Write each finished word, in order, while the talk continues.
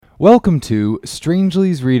Welcome to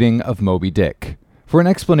Strangely's reading of Moby Dick. For an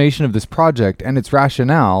explanation of this project and its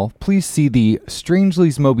rationale, please see the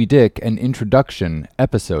Strangely's Moby Dick and Introduction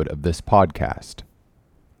episode of this podcast.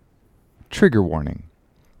 Trigger warning.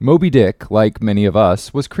 Moby Dick, like many of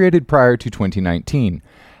us, was created prior to 2019.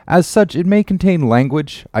 As such, it may contain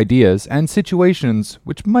language, ideas, and situations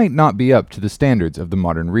which might not be up to the standards of the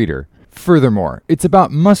modern reader. Furthermore, it's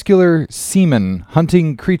about muscular seamen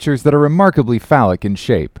hunting creatures that are remarkably phallic in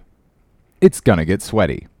shape. It's gonna get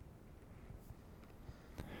sweaty.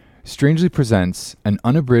 Strangely presents an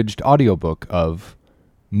unabridged audiobook of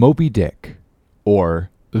Moby Dick, or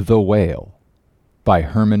The Whale, by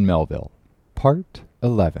Herman Melville. Part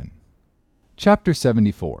 11. Chapter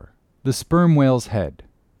 74. The Sperm Whale's Head.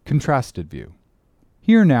 Contrasted View.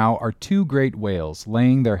 Here now are two great whales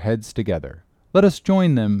laying their heads together. Let us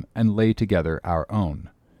join them and lay together our own.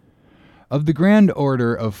 Of the grand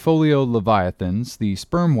order of folio leviathans, the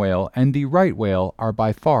sperm whale and the right whale are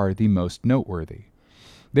by far the most noteworthy.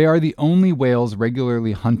 They are the only whales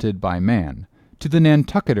regularly hunted by man. To the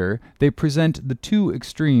Nantucketer, they present the two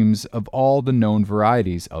extremes of all the known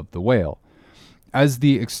varieties of the whale. As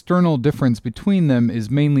the external difference between them is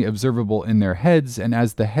mainly observable in their heads, and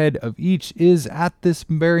as the head of each is at this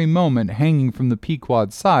very moment hanging from the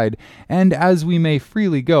Pequod's side, and as we may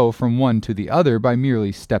freely go from one to the other by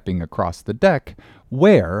merely stepping across the deck,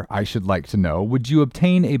 where, I should like to know, would you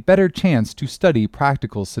obtain a better chance to study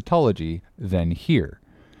practical cetology than here?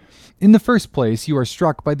 In the first place, you are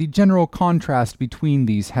struck by the general contrast between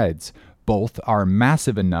these heads. Both are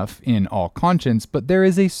massive enough in all conscience, but there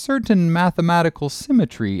is a certain mathematical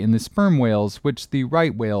symmetry in the sperm whales which the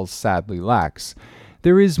right whale sadly lacks.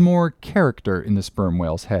 There is more character in the sperm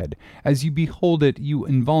whale's head. As you behold it, you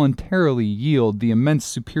involuntarily yield the immense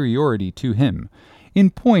superiority to him.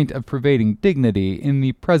 In point of pervading dignity, in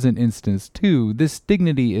the present instance too, this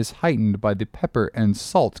dignity is heightened by the pepper and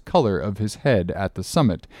salt color of his head at the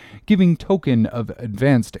summit, giving token of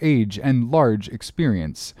advanced age and large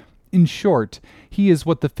experience. In short, he is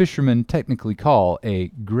what the fishermen technically call a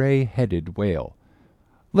gray-headed whale.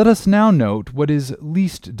 Let us now note what is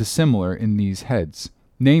least dissimilar in these heads,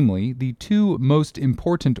 namely, the two most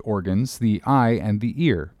important organs, the eye and the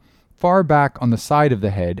ear. Far back on the side of the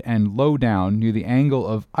head and low down near the angle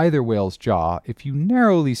of either whale's jaw, if you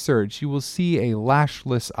narrowly search, you will see a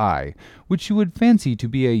lashless eye, which you would fancy to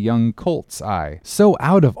be a young colt's eye. So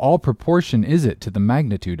out of all proportion is it to the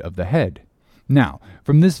magnitude of the head. Now,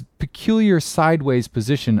 from this peculiar sideways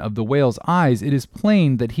position of the whale's eyes, it is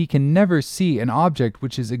plain that he can never see an object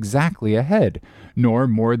which is exactly ahead, nor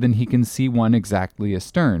more than he can see one exactly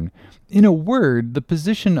astern. In a word, the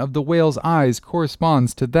position of the whale's eyes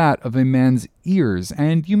corresponds to that of a man's ears,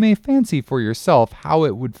 and you may fancy for yourself how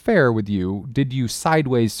it would fare with you did you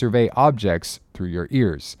sideways survey objects through your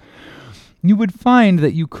ears. You would find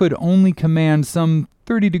that you could only command some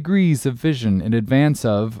 30 degrees of vision in advance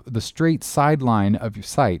of the straight sideline of your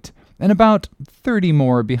sight, and about 30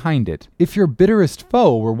 more behind it. If your bitterest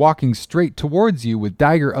foe were walking straight towards you with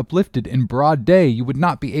dagger uplifted in broad day, you would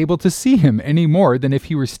not be able to see him any more than if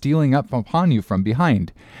he were stealing up upon you from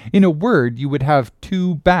behind. In a word, you would have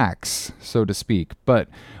two backs, so to speak, but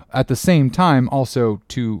at the same time also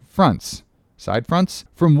two fronts. Side fronts?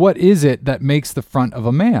 From what is it that makes the front of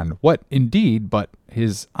a man? What, indeed, but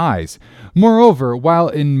his eyes? Moreover, while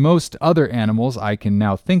in most other animals I can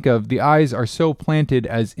now think of, the eyes are so planted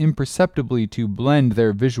as imperceptibly to blend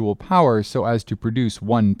their visual power so as to produce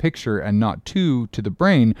one picture and not two to the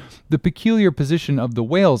brain, the peculiar position of the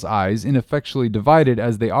whale's eyes, ineffectually divided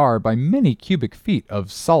as they are by many cubic feet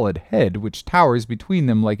of solid head, which towers between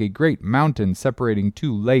them like a great mountain separating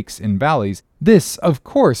two lakes in valleys, this, of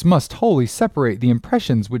course, must wholly separate the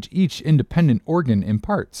impressions which each independent organ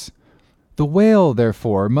imparts. The whale,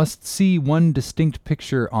 therefore, must see one distinct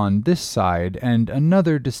picture on this side and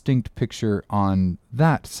another distinct picture on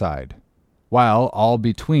that side, while all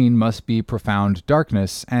between must be profound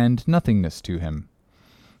darkness and nothingness to him.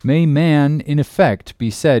 May man, in effect,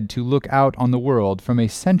 be said to look out on the world from a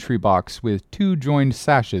sentry box with two joined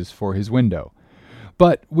sashes for his window.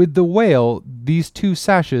 But with the whale, these two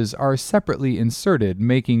sashes are separately inserted,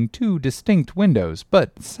 making two distinct windows,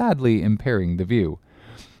 but sadly impairing the view.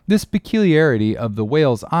 This peculiarity of the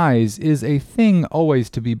whale's eyes is a thing always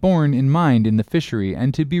to be borne in mind in the fishery,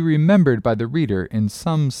 and to be remembered by the reader in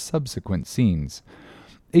some subsequent scenes.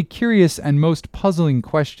 A curious and most puzzling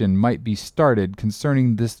question might be started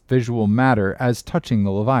concerning this visual matter as touching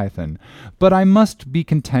the Leviathan, but I must be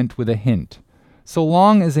content with a hint. So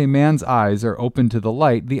long as a man's eyes are open to the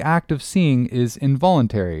light, the act of seeing is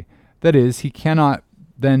involuntary. That is, he cannot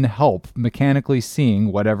then help mechanically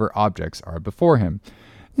seeing whatever objects are before him.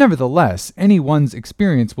 Nevertheless, anyone's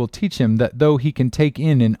experience will teach him that though he can take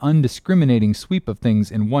in an undiscriminating sweep of things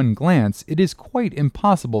in one glance, it is quite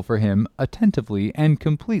impossible for him attentively and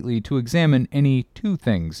completely to examine any two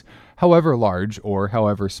things, however large or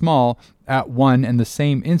however small, at one and the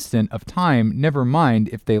same instant of time, never mind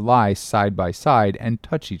if they lie side by side and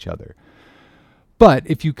touch each other. But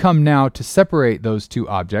if you come now to separate those two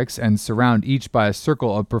objects and surround each by a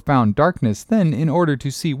circle of profound darkness, then in order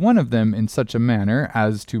to see one of them in such a manner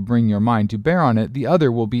as to bring your mind to bear on it, the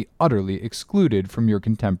other will be utterly excluded from your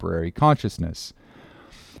contemporary consciousness.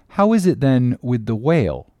 How is it then with the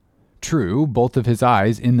whale? True, both of his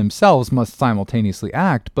eyes in themselves must simultaneously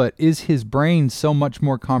act, but is his brain so much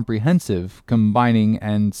more comprehensive, combining,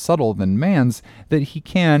 and subtle than man's, that he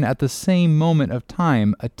can, at the same moment of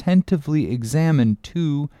time, attentively examine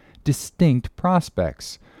two distinct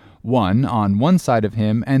prospects, one on one side of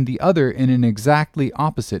him and the other in an exactly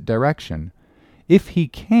opposite direction? If he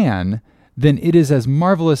can, then it is as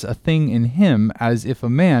marvelous a thing in him as if a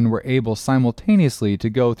man were able simultaneously to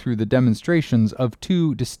go through the demonstrations of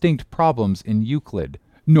two distinct problems in Euclid.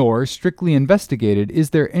 Nor, strictly investigated,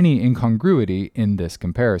 is there any incongruity in this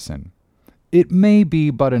comparison. It may be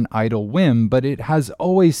but an idle whim, but it has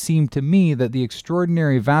always seemed to me that the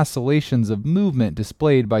extraordinary vacillations of movement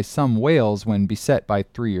displayed by some whales when beset by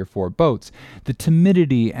 3 or 4 boats, the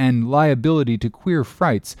timidity and liability to queer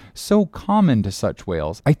frights so common to such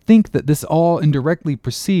whales, I think that this all indirectly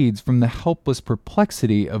proceeds from the helpless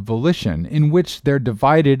perplexity of volition, in which their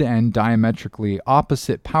divided and diametrically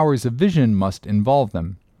opposite powers of vision must involve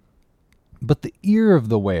them. But the ear of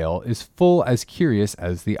the whale is full as curious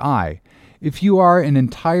as the eye. If you are an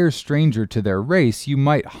entire stranger to their race, you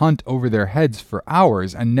might hunt over their heads for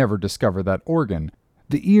hours and never discover that organ.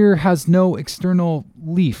 The ear has no external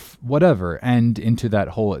leaf whatever, and into that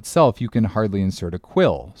hole itself you can hardly insert a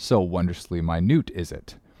quill, so wondrously minute is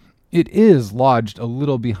it. It is lodged a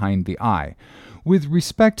little behind the eye. With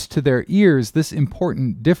respect to their ears, this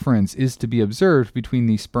important difference is to be observed between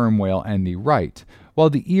the sperm whale and the right. While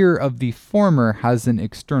the ear of the former has an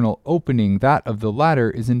external opening, that of the latter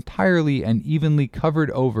is entirely and evenly covered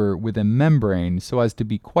over with a membrane so as to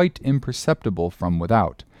be quite imperceptible from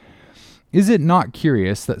without. Is it not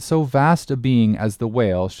curious that so vast a being as the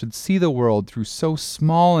whale should see the world through so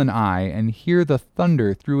small an eye and hear the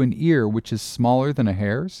thunder through an ear which is smaller than a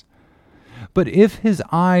hare's? But if his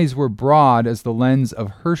eyes were broad as the lens of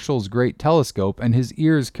Herschel's great telescope, and his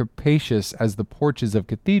ears capacious as the porches of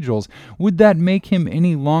cathedrals, would that make him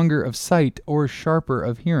any longer of sight or sharper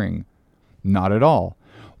of hearing? Not at all.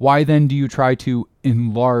 Why then do you try to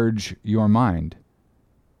enlarge your mind?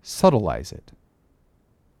 Subtleize it.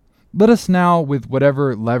 Let us now, with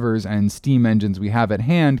whatever levers and steam engines we have at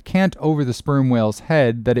hand, cant over the sperm whale's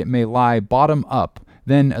head that it may lie bottom up,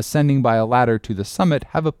 then ascending by a ladder to the summit,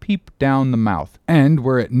 have a peep down the mouth. And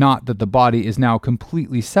were it not that the body is now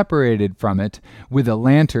completely separated from it, with a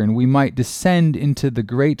lantern we might descend into the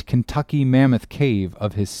great Kentucky mammoth cave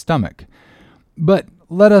of his stomach. But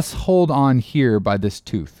let us hold on here by this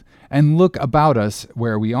tooth, and look about us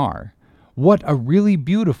where we are. What a really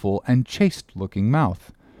beautiful and chaste-looking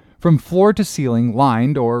mouth! From floor to ceiling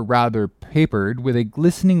lined, or rather papered, with a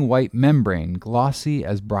glistening white membrane, glossy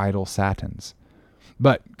as bridal satins.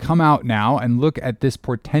 But come out now and look at this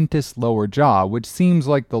portentous lower jaw, which seems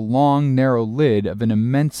like the long, narrow lid of an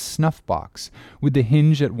immense snuff-box, with the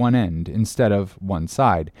hinge at one end instead of one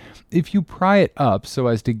side. If you pry it up so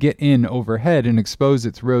as to get in overhead and expose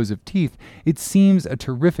its rows of teeth, it seems a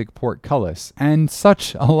terrific portcullis, and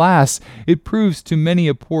such, alas, it proves to many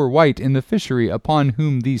a poor wight in the fishery upon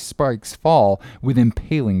whom these spikes fall with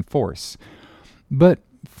impaling force. But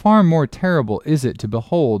far more terrible is it to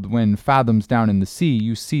behold when, fathoms down in the sea,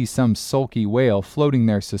 you see some sulky whale floating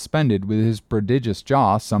there suspended, with his prodigious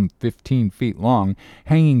jaw, some 15 feet long,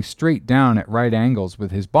 hanging straight down at right angles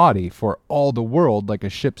with his body, for all the world like a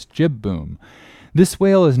ship's jib-boom. This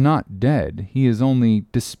whale is not dead, he is only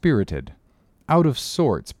dispirited, out of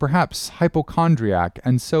sorts, perhaps hypochondriac,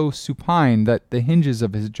 and so supine that the hinges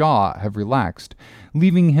of his jaw have relaxed,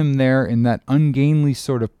 leaving him there in that ungainly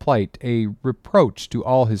sort of plight, a reproach to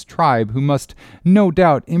all his tribe, who must no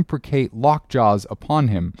doubt imprecate lockjaws upon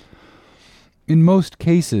him. In most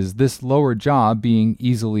cases, this lower jaw, being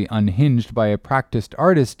easily unhinged by a practised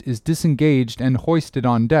artist, is disengaged and hoisted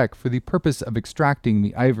on deck for the purpose of extracting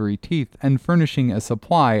the ivory teeth and furnishing a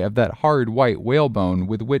supply of that hard white whalebone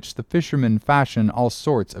with which the fishermen fashion all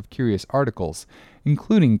sorts of curious articles,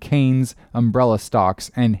 including canes, umbrella stalks,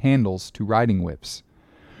 and handles to riding whips.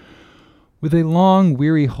 With a long,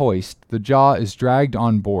 weary hoist, the jaw is dragged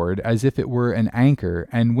on board as if it were an anchor,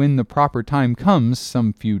 and when the proper time comes,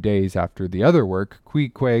 some few days after the other work,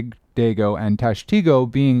 Queequeg, Dago, and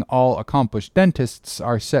Tashtego, being all accomplished dentists,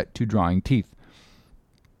 are set to drawing teeth.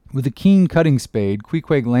 With a keen cutting spade,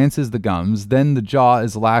 Queequeg lances the gums, then the jaw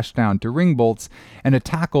is lashed down to ring bolts, and a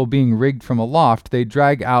tackle being rigged from aloft, they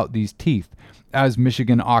drag out these teeth, as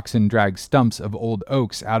Michigan oxen drag stumps of old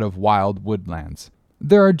oaks out of wild woodlands.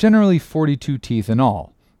 There are generally 42 teeth in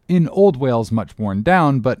all. In old whales much worn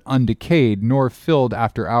down, but undecayed, nor filled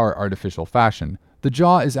after our artificial fashion. The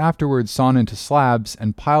jaw is afterwards sawn into slabs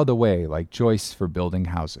and piled away like joists for building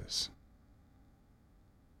houses.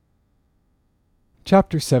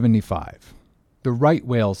 Chapter 75. The Right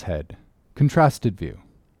Whale's Head. Contrasted View.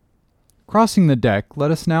 Crossing the deck, let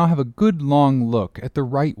us now have a good long look at the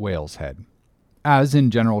right whale's head. As in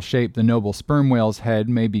general shape the noble sperm whale's head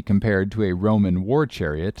may be compared to a Roman war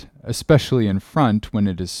chariot, especially in front when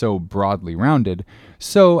it is so broadly rounded,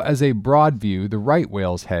 so as a broad view the right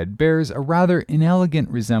whale's head bears a rather inelegant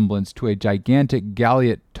resemblance to a gigantic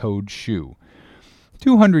galliot-toed shoe.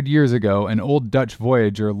 200 years ago an old Dutch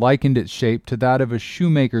voyager likened its shape to that of a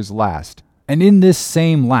shoemaker's last, and in this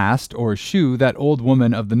same last, or shoe, that old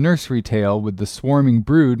woman of the nursery tale with the swarming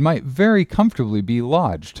brood might very comfortably be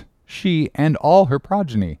lodged, she and all her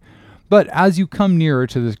progeny. But as you come nearer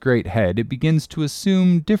to this great head, it begins to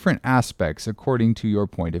assume different aspects according to your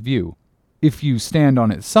point of view. If you stand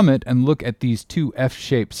on its summit and look at these two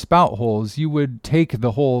F-shaped spout holes, you would take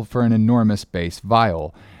the whole for an enormous bass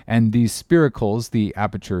viol, and these spiracles the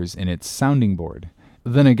apertures in its sounding board.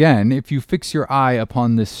 Then again, if you fix your eye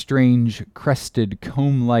upon this strange, crested,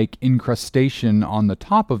 comb-like incrustation on the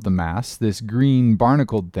top of the mass, this green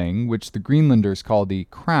barnacled thing, which the Greenlanders call the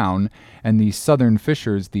crown, and the southern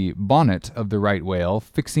fishers the bonnet of the right whale,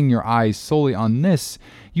 fixing your eyes solely on this,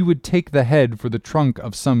 you would take the head for the trunk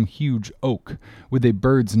of some huge oak, with a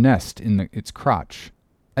bird's nest in its crotch.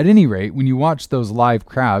 At any rate, when you watch those live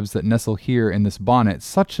crabs that nestle here in this bonnet,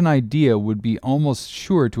 such an idea would be almost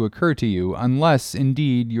sure to occur to you, unless,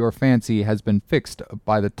 indeed, your fancy has been fixed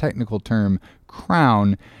by the technical term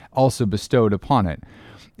crown also bestowed upon it,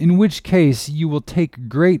 in which case you will take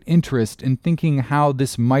great interest in thinking how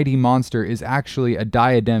this mighty monster is actually a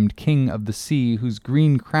diademed king of the sea whose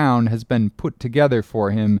green crown has been put together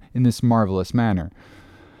for him in this marvelous manner.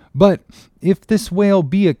 But if this whale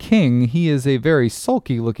be a king, he is a very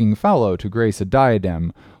sulky-looking fellow to grace a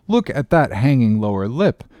diadem. Look at that hanging lower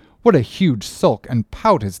lip. What a huge sulk and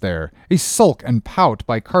pout is there! A sulk and pout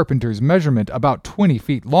by carpenter's measurement about 20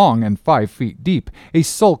 feet long and 5 feet deep. A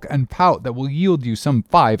sulk and pout that will yield you some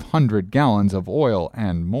 500 gallons of oil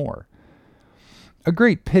and more. A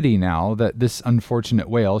great pity now that this unfortunate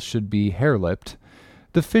whale should be hare-lipped.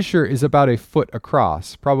 The fissure is about a foot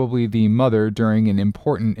across. Probably the mother, during an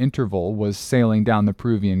important interval, was sailing down the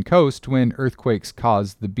Peruvian coast when earthquakes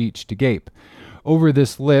caused the beach to gape. Over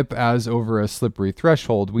this lip, as over a slippery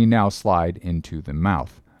threshold, we now slide into the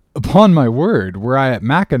mouth. Upon my word, were I at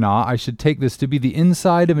Mackinac, I should take this to be the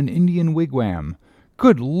inside of an Indian wigwam.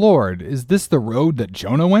 Good Lord, is this the road that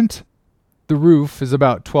Jonah went? The roof is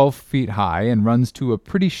about 12 feet high and runs to a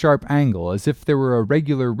pretty sharp angle, as if there were a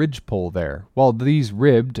regular ridgepole there, while these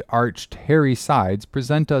ribbed, arched, hairy sides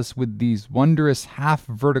present us with these wondrous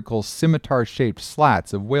half-vertical scimitar-shaped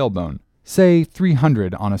slats of whalebone, say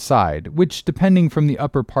 300 on a side, which, depending from the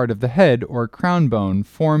upper part of the head or crown bone,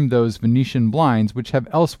 form those Venetian blinds which have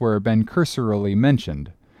elsewhere been cursorily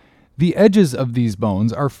mentioned. The edges of these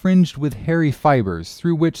bones are fringed with hairy fibers,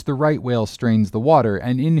 through which the right whale strains the water,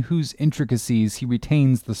 and in whose intricacies he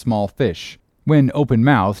retains the small fish. When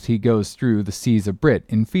open-mouthed, he goes through the seas of brit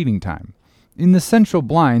in feeding time. In the central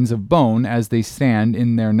blinds of bone, as they stand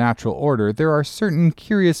in their natural order, there are certain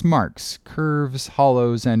curious marks, curves,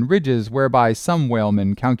 hollows, and ridges whereby some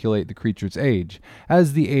whalemen calculate the creature's age,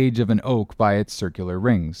 as the age of an oak by its circular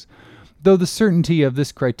rings. Though the certainty of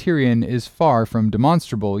this criterion is far from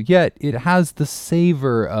demonstrable, yet it has the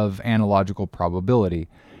savor of analogical probability.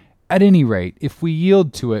 At any rate, if we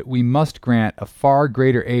yield to it, we must grant a far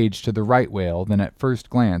greater age to the right whale than at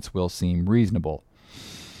first glance will seem reasonable.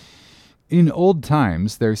 In old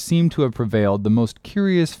times there seem to have prevailed the most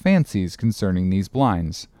curious fancies concerning these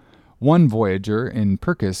blinds. One voyager in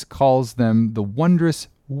Purkis calls them the wondrous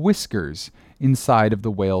whiskers inside of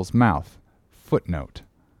the whale's mouth. Footnote.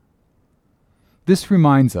 This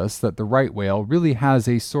reminds us that the right whale really has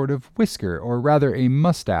a sort of whisker, or rather a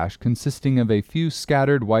mustache consisting of a few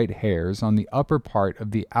scattered white hairs on the upper part of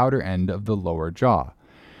the outer end of the lower jaw.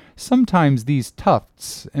 Sometimes these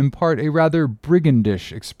tufts impart a rather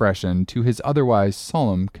brigandish expression to his otherwise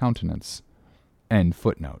solemn countenance. End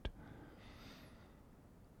footnote.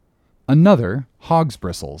 Another, hog's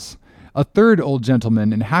bristles. A third old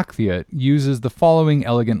gentleman in Hacktheot uses the following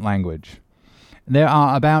elegant language. There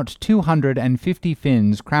are about 250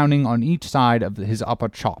 fins crowning on each side of his upper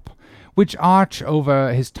chop, which arch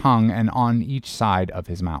over his tongue and on each side of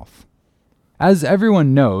his mouth. As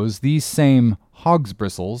everyone knows, these same hog's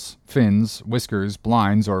bristles, fins, whiskers,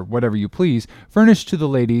 blinds, or whatever you please, furnish to the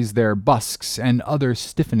ladies their busks and other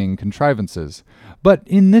stiffening contrivances. But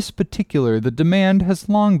in this particular, the demand has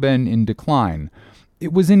long been in decline.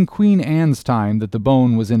 It was in Queen Anne's time that the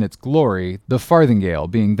bone was in its glory, the farthingale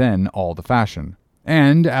being then all the fashion.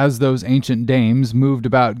 And as those ancient dames moved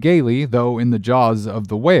about gaily, though in the jaws of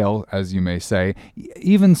the whale, as you may say,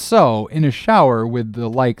 even so, in a shower with the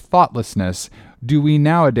like thoughtlessness, do we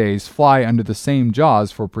nowadays fly under the same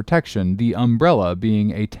jaws for protection, the umbrella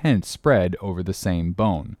being a tent spread over the same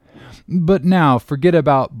bone. But now forget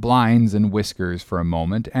about blinds and whiskers for a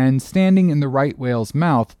moment, and standing in the right whale's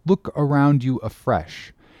mouth, look around you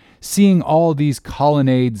afresh. Seeing all these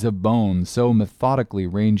colonnades of bone so methodically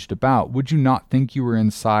ranged about, would you not think you were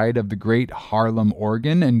inside of the great Haarlem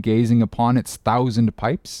organ and gazing upon its 1,000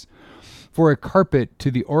 pipes? For a carpet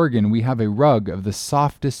to the organ we have a rug of the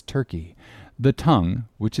softest Turkey, the tongue,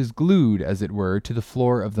 which is glued, as it were, to the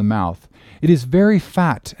floor of the mouth. It is very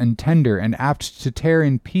fat and tender, and apt to tear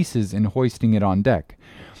in pieces in hoisting it on deck.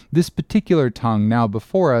 This particular tongue now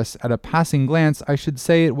before us, at a passing glance, I should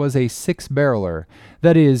say it was a 6-barreler.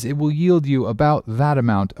 That is, it will yield you about that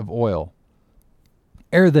amount of oil.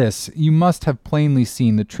 Ere this, you must have plainly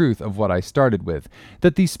seen the truth of what I started with,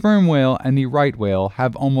 that the sperm whale and the right whale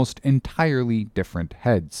have almost entirely different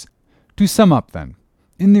heads. To sum up, then,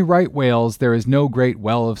 in the right whales there is no great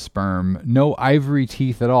well of sperm, no ivory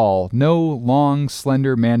teeth at all, no long,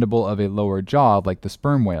 slender mandible of a lower jaw like the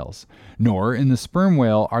sperm whales. Nor in the sperm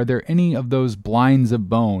whale are there any of those blinds of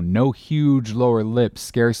bone, no huge lower lip,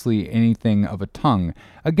 scarcely anything of a tongue.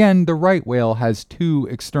 Again, the right whale has 2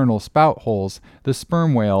 external spout holes, the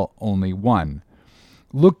sperm whale only 1.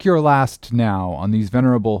 Look your last now on these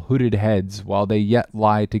venerable hooded heads while they yet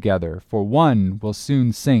lie together, for one will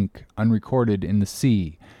soon sink unrecorded in the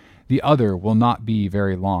sea, the other will not be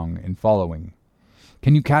very long in following.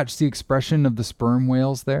 Can you catch the expression of the sperm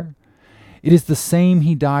whales there? It is the same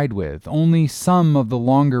he died with, only some of the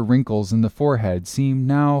longer wrinkles in the forehead seem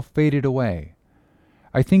now faded away.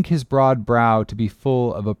 I think his broad brow to be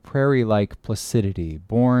full of a prairie-like placidity,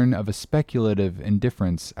 born of a speculative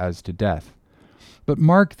indifference as to death. But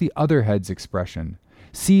mark the other head's expression.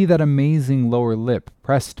 See that amazing lower lip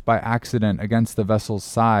pressed by accident against the vessel's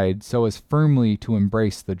side so as firmly to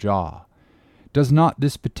embrace the jaw. Does not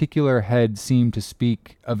this particular head seem to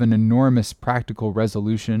speak of an enormous practical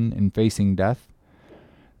resolution in facing death?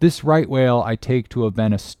 This right whale I take to have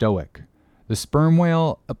been a Stoic, the sperm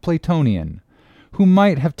whale a Platonian, who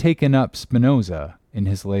might have taken up Spinoza in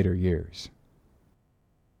his later years.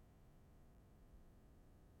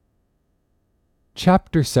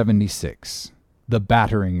 Chapter 76. The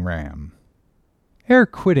Battering Ram. Ere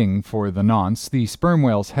quitting for the nonce the sperm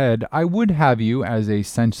whale's head, I would have you, as a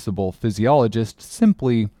sensible physiologist,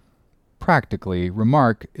 simply, practically,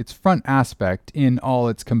 remark its front aspect in all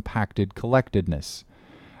its compacted collectedness.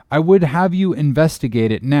 I would have you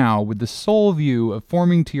investigate it now with the sole view of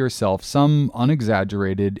forming to yourself some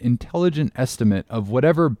unexaggerated, intelligent estimate of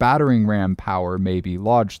whatever battering ram power may be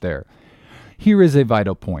lodged there. Here is a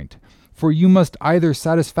vital point. For you must either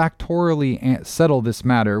satisfactorily settle this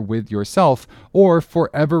matter with yourself, or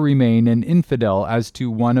forever remain an infidel as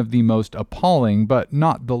to one of the most appalling, but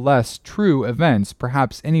not the less true events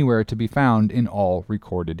perhaps anywhere to be found in all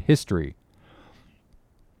recorded history.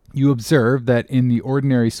 You observe that in the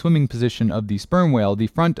ordinary swimming position of the sperm whale, the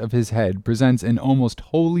front of his head presents an almost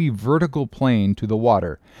wholly vertical plane to the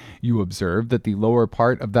water. You observe that the lower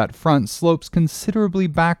part of that front slopes considerably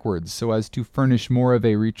backwards so as to furnish more of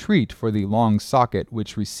a retreat for the long socket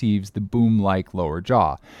which receives the boom-like lower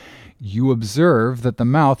jaw. You observe that the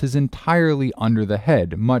mouth is entirely under the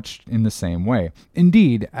head, much in the same way,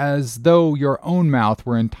 indeed, as though your own mouth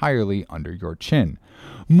were entirely under your chin.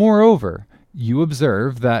 Moreover, you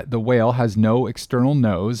observe that the whale has no external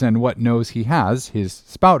nose, and what nose he has, his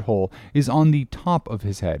spout hole, is on the top of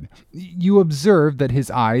his head. You observe that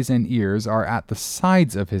his eyes and ears are at the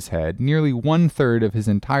sides of his head, nearly 1/3 of his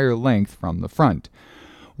entire length from the front.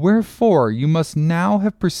 Wherefore you must now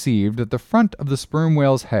have perceived that the front of the sperm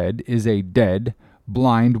whale's head is a dead,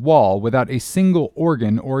 blind wall, without a single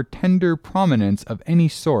organ or tender prominence of any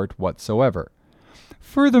sort whatsoever.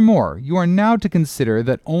 Furthermore, you are now to consider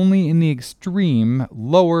that only in the extreme,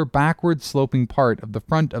 lower, backward-sloping part of the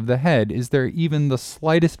front of the head is there even the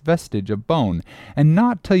slightest vestige of bone, and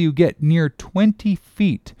not till you get near 20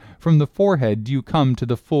 feet from the forehead do you come to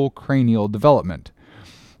the full cranial development,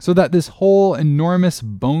 so that this whole enormous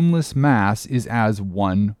boneless mass is as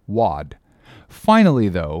one wad. Finally,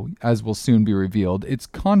 though, as will soon be revealed, its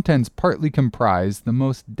contents partly comprise the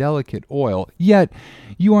most delicate oil, yet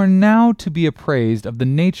you are now to be appraised of the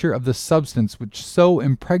nature of the substance which so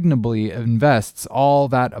impregnably invests all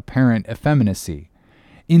that apparent effeminacy.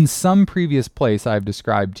 In some previous place I have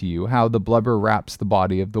described to you how the blubber wraps the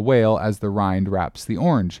body of the whale as the rind wraps the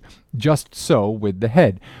orange. Just so with the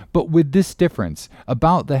head, but with this difference.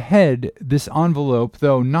 About the head, this envelope,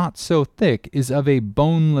 though not so thick, is of a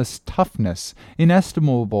boneless toughness,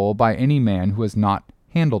 inestimable by any man who has not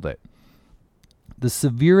handled it. The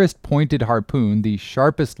severest pointed harpoon, the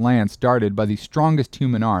sharpest lance darted by the strongest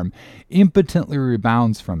human arm, impotently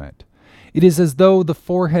rebounds from it. It is as though the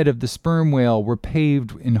forehead of the sperm whale were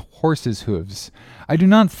paved in horses' hooves. I do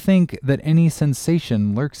not think that any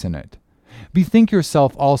sensation lurks in it. Bethink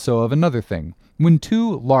yourself also of another thing. When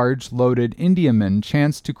two large, loaded Indiamen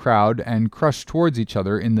chance to crowd and crush towards each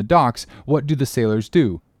other in the docks, what do the sailors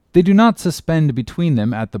do? They do not suspend between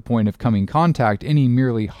them at the point of coming contact any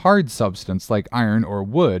merely hard substance like iron or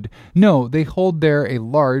wood. No, they hold there a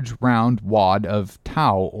large round wad of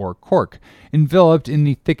tow or cork, enveloped in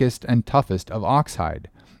the thickest and toughest of oxhide.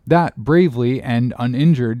 That bravely and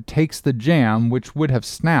uninjured takes the jam which would have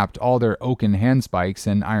snapped all their oaken handspikes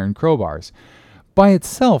and iron crowbars. By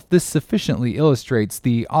itself, this sufficiently illustrates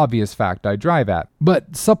the obvious fact I drive at.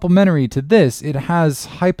 But supplementary to this, it has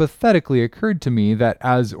hypothetically occurred to me that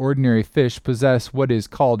as ordinary fish possess what is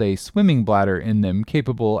called a swimming bladder in them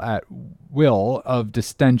capable at will of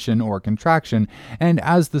distension or contraction, and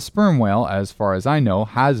as the sperm whale, as far as I know,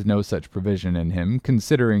 has no such provision in him,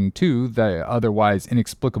 considering, too, the otherwise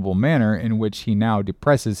inexplicable manner in which he now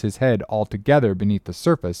depresses his head altogether beneath the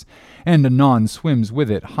surface, and anon swims with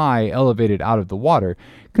it high elevated out of the water,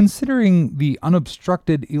 considering the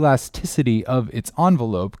unobstructed elasticity of its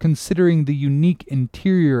envelope, considering the unique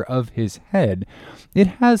interior of his head, it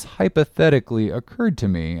has hypothetically occurred to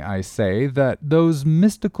me, I say, that those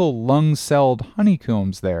mystical lung-celled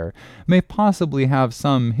honeycombs there may possibly have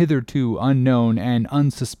some hitherto unknown and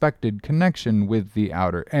unsuspected connection with the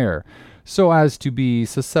outer air, so as to be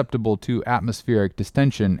susceptible to atmospheric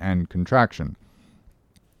distension and contraction.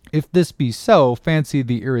 If this be so, fancy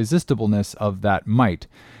the irresistibleness of that might,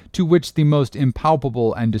 to which the most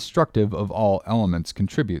impalpable and destructive of all elements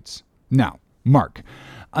contributes. Now, mark,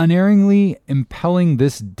 unerringly impelling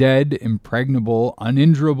this dead, impregnable,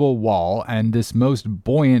 uninjurable wall and this most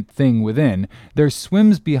buoyant thing within, there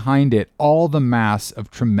swims behind it all the mass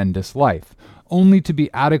of tremendous life, only to be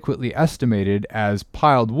adequately estimated as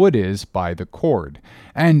piled wood is by the cord,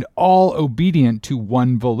 and all obedient to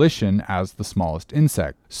one volition as the smallest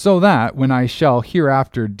insect. So that, when I shall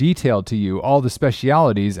hereafter detail to you all the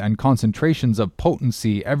specialities and concentrations of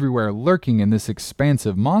potency everywhere lurking in this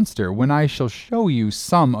expansive monster, when I shall show you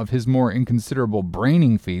some of his more inconsiderable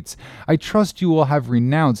braining feats, I trust you will have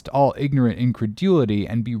renounced all ignorant incredulity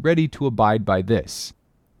and be ready to abide by this: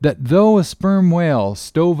 that though a sperm whale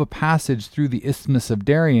stove a passage through the Isthmus of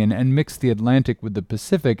Darien and mixed the Atlantic with the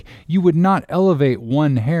Pacific, you would not elevate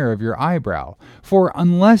one hair of your eyebrow, for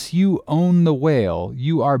unless you own the whale,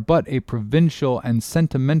 you are but a provincial and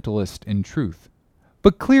sentimentalist in truth.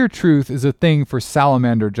 But clear truth is a thing for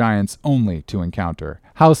salamander giants only to encounter.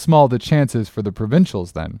 How small the chances for the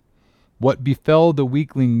provincials, then? What befell the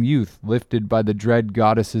weakling youth lifted by the dread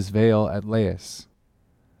goddess's veil at Lais?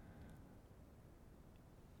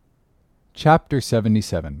 Chapter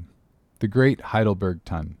 77. The Great Heidelberg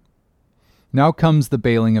Tun. Now comes the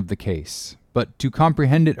bailing of the case, but to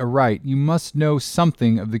comprehend it aright you must know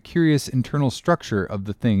something of the curious internal structure of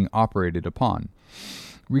the thing operated upon.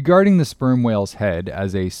 Regarding the sperm whale's head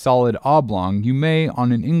as a solid oblong, you may,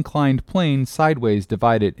 on an inclined plane, sideways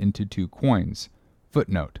divide it into two coins.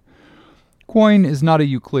 Footnote. Coin is not a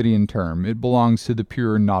Euclidean term, it belongs to the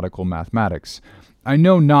pure nautical mathematics. I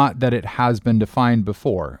know not that it has been defined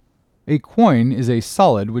before. A quoin is a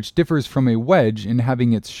solid which differs from a wedge in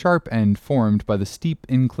having its sharp end formed by the steep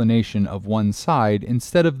inclination of one side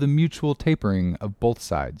instead of the mutual tapering of both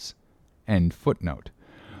sides. End footnote.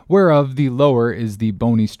 whereof the lower is the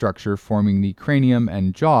bony structure forming the cranium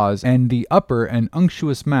and jaws, and the upper an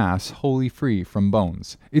unctuous mass wholly free from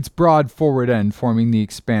bones, its broad forward end forming the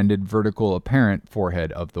expanded vertical apparent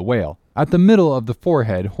forehead of the whale. At the middle of the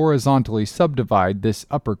forehead horizontally subdivide this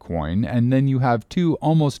upper coin, and then you have two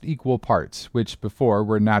almost equal parts, which before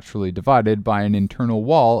were naturally divided by an internal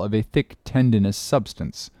wall of a thick tendinous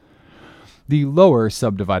substance. The lower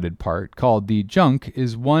subdivided part, called the junk,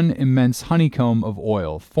 is one immense honeycomb of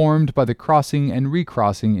oil, formed by the crossing and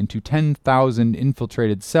recrossing into 10,000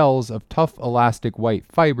 infiltrated cells of tough elastic white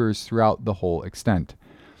fibers throughout the whole extent.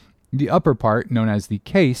 The upper part, known as the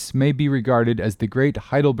case, may be regarded as the great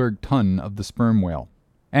Heidelberg Tun of the sperm whale.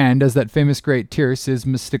 And as that famous great tierce is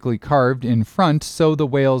mystically carved in front, so the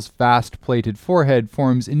whale's vast plated forehead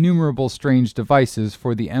forms innumerable strange devices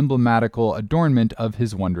for the emblematical adornment of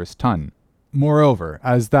his wondrous tun. Moreover,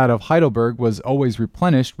 as that of Heidelberg was always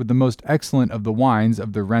replenished with the most excellent of the wines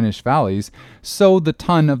of the Rhenish valleys, so the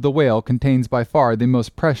tun of the whale contains by far the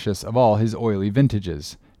most precious of all his oily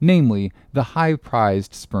vintages, namely the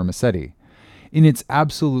high-prized spermaceti, in its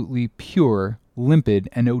absolutely pure, limpid,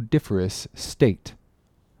 and odoriferous state.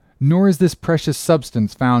 Nor is this precious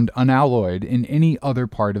substance found unalloyed in any other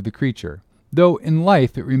part of the creature. Though in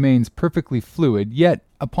life it remains perfectly fluid, yet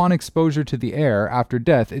upon exposure to the air after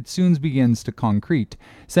death it soon begins to concrete,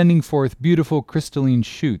 sending forth beautiful crystalline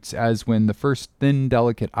shoots as when the first thin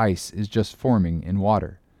delicate ice is just forming in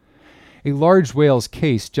water. A large whale's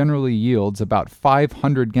case generally yields about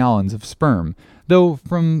 500 gallons of sperm, though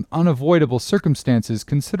from unavoidable circumstances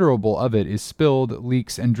considerable of it is spilled,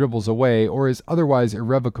 leaks, and dribbles away, or is otherwise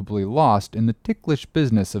irrevocably lost in the ticklish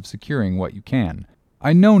business of securing what you can.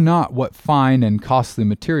 I know not what fine and costly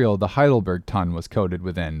material the Heidelberg Tun was coated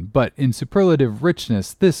within, but in superlative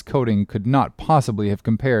richness this coating could not possibly have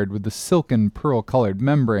compared with the silken pearl-colored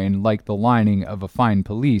membrane like the lining of a fine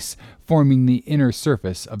pelisse forming the inner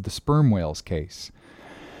surface of the sperm whale's case.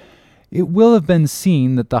 It will have been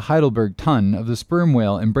seen that the Heidelberg Tun of the sperm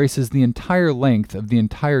whale embraces the entire length of the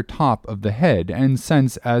entire top of the head, and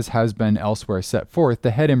since, as has been elsewhere set forth,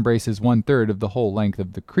 the head embraces 1/3 of the whole length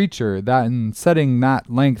of the creature, then setting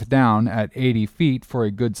that length down at 80 feet for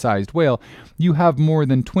a good-sized whale, you have more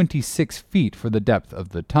than 26 feet for the depth of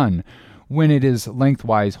the tun, when it is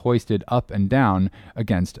lengthwise hoisted up and down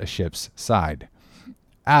against a ship's side.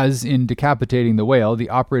 As in decapitating the whale,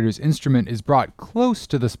 the operator's instrument is brought close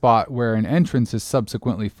to the spot where an entrance is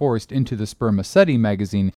subsequently forced into the spermaceti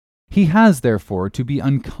magazine, he has therefore to be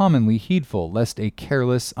uncommonly heedful lest a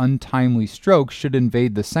careless, untimely stroke should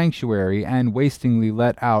invade the sanctuary and wastingly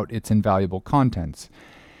let out its invaluable contents.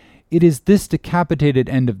 It is this decapitated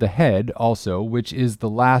end of the head, also, which is the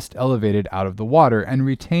last elevated out of the water, and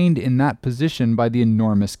retained in that position by the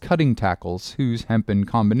enormous cutting tackles, whose hempen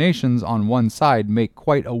combinations on one side make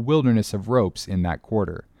quite a wilderness of ropes in that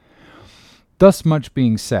quarter. Thus much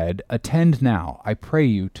being said, attend now, I pray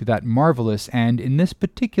you, to that marvelous and, in this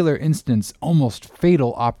particular instance, almost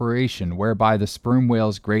fatal operation whereby the sperm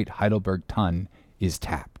whale's great Heidelberg Tun is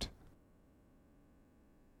tapped.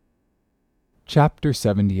 Chapter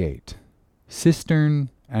 78. Cistern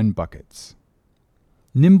and Buckets.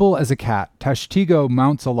 Nimble as a cat, Tashtego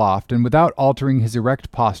mounts aloft, and without altering his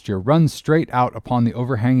erect posture, runs straight out upon the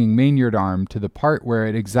overhanging mainyard arm to the part where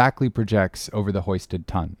it exactly projects over the hoisted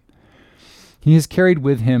tun. He has carried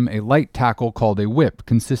with him a light tackle called a whip,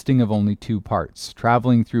 consisting of only 2 parts,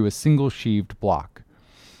 traveling through a single sheaved block.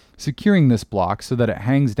 Securing this block so that it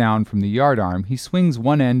hangs down from the yard arm, he swings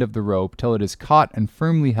one end of the rope till it is caught and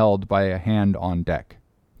firmly held by a hand on deck.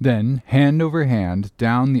 Then, hand over hand,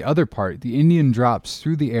 down the other part the Indian drops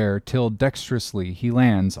through the air till dexterously he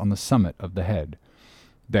lands on the summit of the head.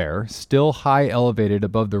 There, still high elevated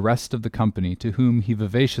above the rest of the company, to whom he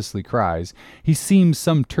vivaciously cries, he seems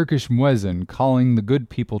some Turkish muezzin calling the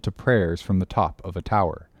good people to prayers from the top of a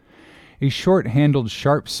tower. A short-handled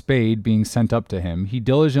sharp spade being sent up to him, he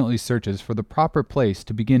diligently searches for the proper place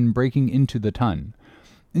to begin breaking into the tun.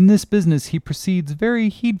 In this business he proceeds very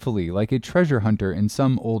heedfully, like a treasure hunter in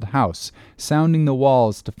some old house, sounding the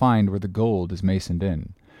walls to find where the gold is masoned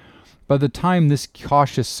in. By the time this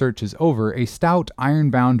cautious search is over, a stout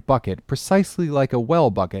iron-bound bucket, precisely like a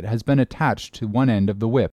well bucket, has been attached to one end of the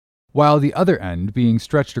whip, while the other end, being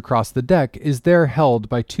stretched across the deck, is there held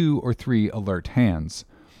by 2 or 3 alert hands.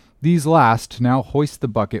 These last now hoist the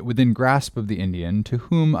bucket within grasp of the Indian, to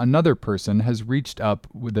whom another person has reached up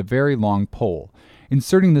with a very long pole.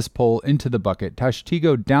 Inserting this pole into the bucket,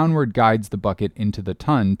 Tashtego downward guides the bucket into the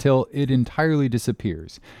tun till it entirely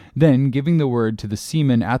disappears. Then, giving the word to the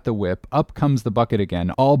seaman at the whip, up comes the bucket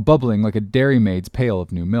again, all bubbling like a dairymaid's pail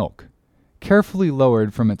of new milk. Carefully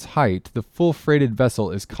lowered from its height, the full-freighted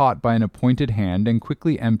vessel is caught by an appointed hand and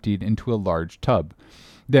quickly emptied into a large tub.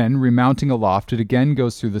 Then, remounting aloft, it again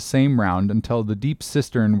goes through the same round until the deep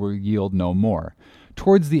cistern will yield no more.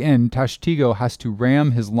 Towards the end, Tashtego has to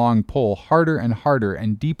ram his long pole harder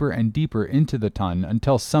and deeper into the tun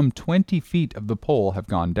until some 20 feet of the pole have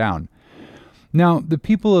gone down. Now, the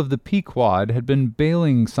people of the Pequod had been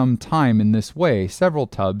bailing some time in this way. Several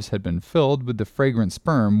tubs had been filled with the fragrant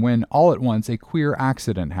sperm when all at once a queer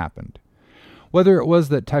accident happened. Whether it was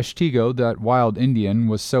that Tashtego, that wild Indian,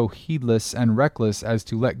 was so heedless and reckless as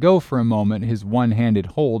to let go for a moment his one-handed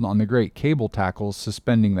hold on the great cable tackles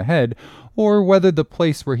suspending the head, or whether the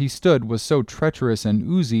place where he stood was so treacherous and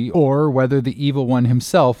oozy, or whether the evil one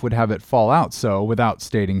himself would have it fall out so, without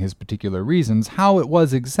stating his particular reasons, how it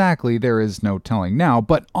was exactly there is no telling now,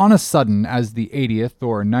 but on a sudden, as the 80th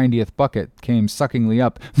or 90th bucket came suckingly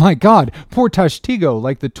up, my God, poor Tashtego,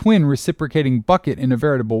 like the twin reciprocating bucket in a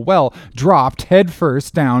veritable well, dropped head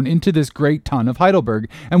first down into this great tun of Heidelberg,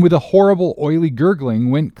 and with a horrible oily gurgling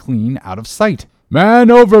went clean out of sight.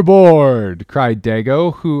 "Man overboard!" cried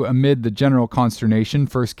Dago, who, amid the general consternation,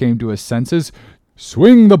 first came to his senses.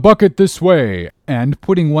 "Swing the bucket this way!" And,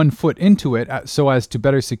 putting one foot into it so as to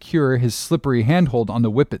better secure his slippery handhold on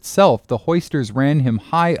the whip itself, the hoisters ran him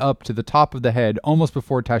high up to the top of the head almost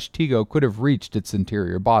before Tashtego could have reached its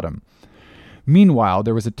interior bottom. Meanwhile,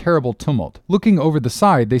 there was a terrible tumult. Looking over the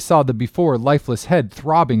side, they saw the before lifeless head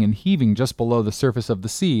throbbing and heaving just below the surface of the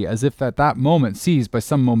sea, as if at that moment seized by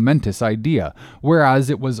some momentous idea,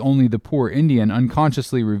 whereas it was only the poor Indian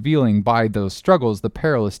unconsciously revealing by those struggles the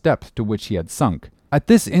perilous depth to which he had sunk. At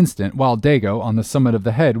this instant, while Dago, on the summit of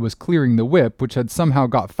the head, was clearing the whip, which had somehow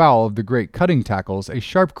got foul of the great cutting tackles, a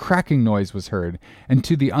sharp cracking noise was heard, and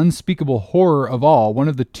to the unspeakable horror of all, one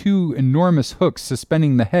of the two enormous hooks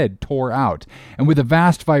suspending the head tore out, and with a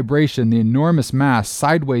vast vibration the enormous mass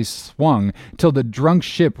sideways swung till the drunk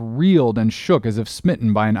ship reeled and shook as if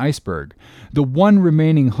smitten by an iceberg. The one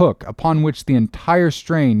remaining hook, upon which the entire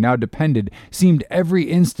strain now depended, seemed every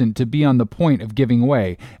instant to be on the point of giving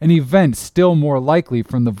way, an event still more likely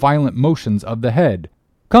from the violent motions of the head.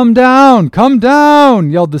 Come down! Come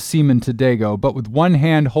down!" yelled the seaman to Dago, but with one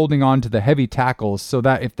hand holding on to the heavy tackles so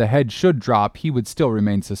that if the head should drop, he would still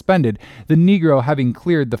remain suspended. The negro, having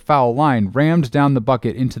cleared the foul line, rammed down the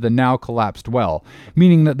bucket into the now collapsed well,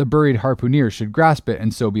 meaning that the buried harpooneer should grasp it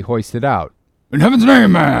and so be hoisted out. "In heaven's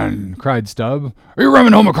name, man!" cried Stubb. "Are you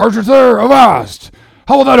ramming home a cartridge there? Avast!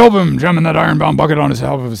 How will that help him, jamming that iron-bound bucket on his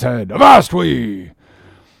half of his head? Avast we!"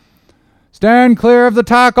 "Stand clear of the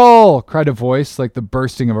tackle!" cried a voice like the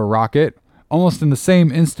bursting of a rocket. Almost in the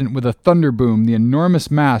same instant, with a thunder boom, the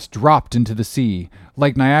enormous mass dropped into the sea,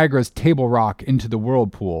 like Niagara's Table Rock into the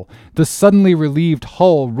whirlpool. The suddenly relieved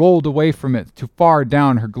hull rolled away from it to far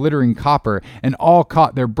down her glittering copper, and all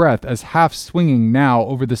caught their breath as, half swinging now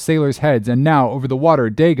over the sailors' heads and now over the water,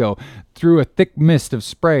 Dago, through a thick mist of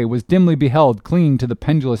spray, was dimly beheld clinging to the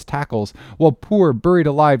pendulous tackles, while poor buried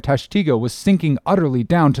alive Tashtego was sinking utterly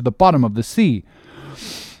down to the bottom of the sea.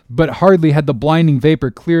 But hardly had the blinding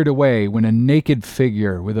vapor cleared away when a naked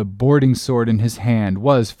figure with a boarding sword in his hand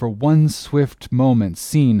was for one swift moment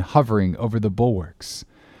seen hovering over the bulwarks.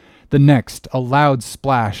 The next, a loud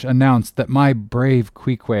splash announced that my brave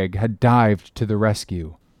Queequeg had dived to the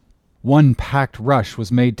rescue. One packed rush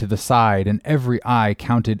was made to the side, and every eye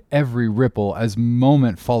counted every ripple as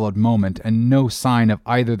moment followed moment, and no sign of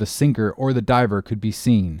either the sinker or the diver could be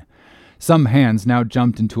seen. Some hands now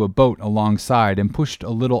jumped into a boat alongside and pushed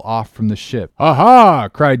a little off from the ship. "Aha!"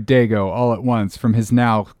 cried Dago all at once from his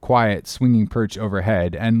now quiet swinging perch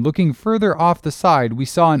overhead, and looking further off the side we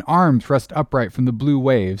saw an arm thrust upright from the blue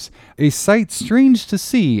waves, a sight strange to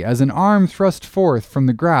see as an arm thrust forth from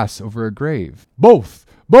the grass over a grave. "Both!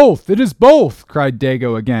 Both! It is both!" cried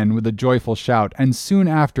Dago again with a joyful shout, and soon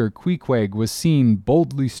after Queequeg was seen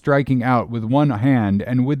boldly striking out with one hand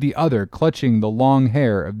and with the other clutching the long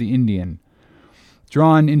hair of the Indian.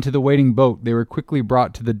 Drawn into the waiting boat, they were quickly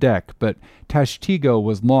brought to the deck, but Tashtego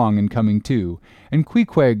was long in coming to, and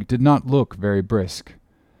Queequeg did not look very brisk.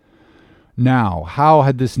 Now, how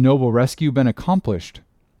had this noble rescue been accomplished?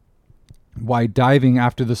 Why, diving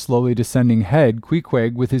after the slowly descending head,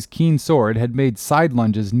 Queequeg, with his keen sword, had made side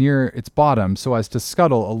lunges near its bottom so as to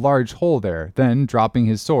scuttle a large hole there, then, dropping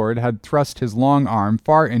his sword, had thrust his long arm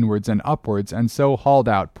far inwards and upwards, and so hauled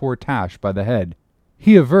out poor Tash by the head.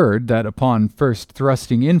 He averred that upon first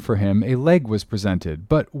thrusting in for him a leg was presented,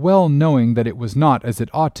 but well knowing that it was not as it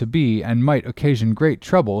ought to be and might occasion great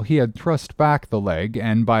trouble, he had thrust back the leg,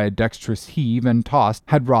 and by a dexterous heave and toss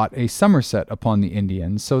had wrought a somerset upon the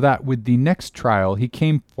Indian, so that with the next trial he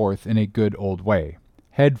came forth in a good old way,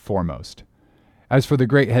 head foremost. As for the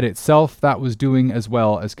great head itself, that was doing as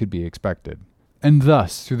well as could be expected. And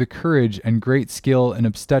thus, through the courage and great skill in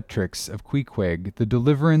obstetrics of Queequeg, the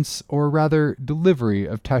deliverance, or rather delivery,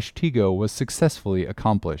 of Tashtego was successfully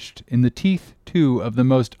accomplished, in the teeth, too, of the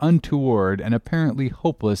most untoward and apparently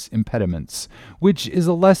hopeless impediments, which is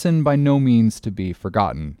a lesson by no means to be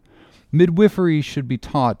forgotten. Midwifery should be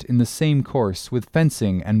taught in the same course with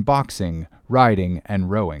fencing and boxing, riding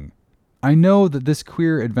and rowing. I know that this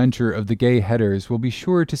queer adventure of the gay headers will be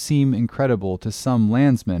sure to seem incredible to some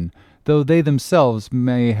landsmen, though they themselves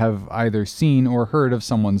may have either seen or heard of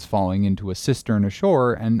someone's falling into a cistern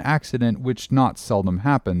ashore, an accident which not seldom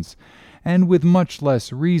happens, and with much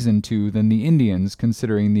less reason too than the Indians,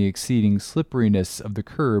 considering the exceeding slipperiness of the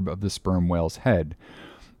curb of the sperm whale's head.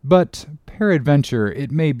 But, peradventure,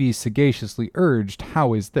 it may be sagaciously urged,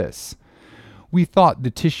 how is this? We thought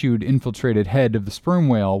the tissued, infiltrated head of the sperm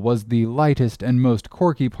whale was the lightest and most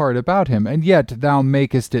corky part about him, and yet thou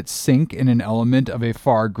makest it sink in an element of a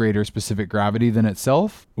far greater specific gravity than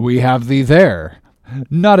itself? We have thee there.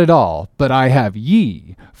 Not at all, but I have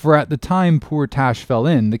ye, for at the time poor Tash fell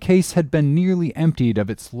in, the case had been nearly emptied of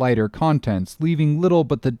its lighter contents, leaving little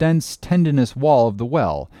but the dense, tendinous wall of the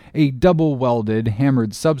well, a double-welded,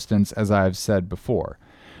 hammered substance, as I have said before,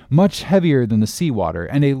 much heavier than the sea-water,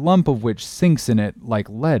 and a lump of which sinks in it like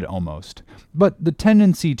lead almost. But the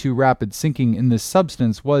tendency to rapid sinking in this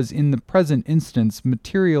substance was in the present instance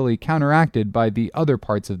materially counteracted by the other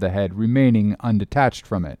parts of the head remaining undetached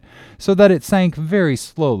from it, so that it sank very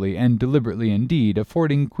slowly and deliberately indeed,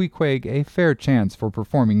 affording Queequeg a fair chance for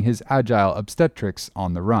performing his agile obstetrics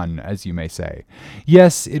on the run, as you may say.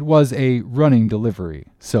 Yes, it was a running delivery,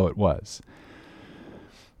 so it was.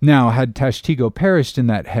 Now, had Tashtego perished in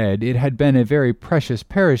that head, it had been a very precious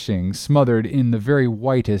perishing, smothered in the very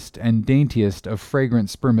whitest and daintiest of fragrant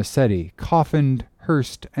spermaceti, coffined,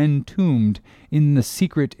 hearsed, and tombed in the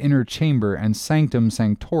secret inner chamber and sanctum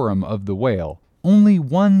sanctorum of the whale. Only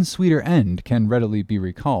one sweeter end can readily be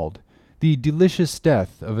recalled. The delicious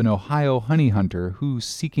death of an Ohio honey hunter who,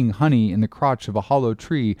 seeking honey in the crotch of a hollow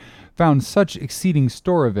tree, found such exceeding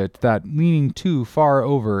store of it that, leaning too far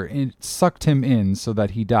over, it sucked him in so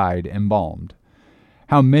that he died embalmed.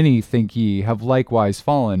 How many, think ye, have likewise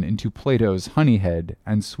fallen into Plato's honey head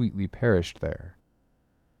and sweetly perished there?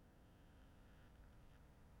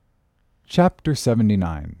 Chapter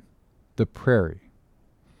 79. The Prairie.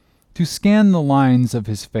 To scan the lines of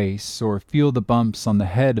his face, or feel the bumps on the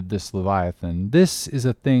head of this Leviathan, this is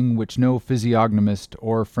a thing which no physiognomist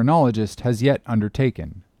or phrenologist has yet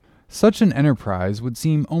undertaken. Such an enterprise would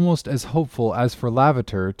seem almost as hopeful as for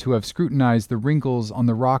Lavater to have scrutinized the wrinkles on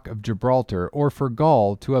the rock of Gibraltar, or for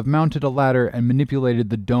Gall to have mounted a ladder and manipulated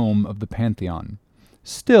the dome of the Pantheon.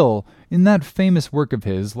 Still, in that famous work of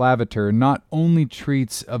his, Lavater not only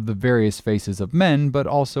treats of the various faces of men, but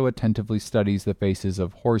also attentively studies the faces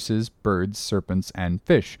of horses, birds, serpents, and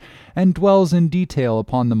fish, and dwells in detail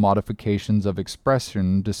upon the modifications of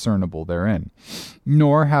expression discernible therein.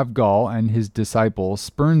 Nor have Gall and his disciple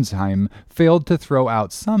Spernsheim failed to throw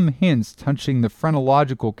out some hints touching the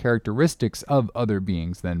phrenological characteristics of other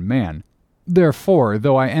beings than man. Therefore,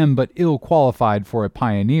 though I am but ill qualified for a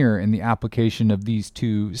pioneer in the application of these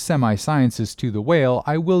two semi-sciences to the whale,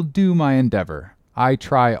 I will do my endeavor. I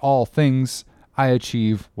try all things, I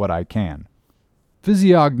achieve what I can.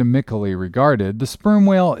 Physiognomically regarded, the sperm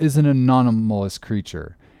whale is an anomalous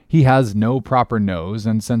creature. He has no proper nose,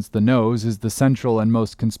 and since the nose is the central and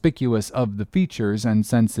most conspicuous of the features, and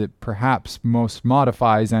since it perhaps most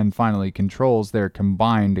modifies and finally controls their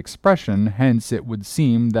combined expression, hence it would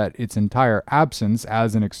seem that its entire absence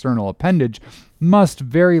as an external appendage must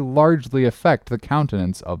very largely affect the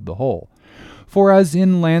countenance of the whole. For as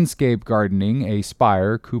in landscape gardening, a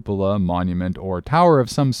spire, cupola, monument, or tower of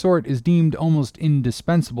some sort is deemed almost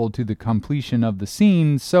indispensable to the completion of the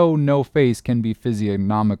scene, so no face can be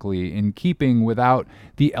physiognomically in keeping without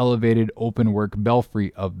the elevated open-work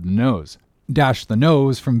belfry of the nose. Dash the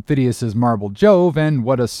nose from Phidias's marble Jove, and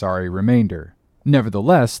what a sorry remainder.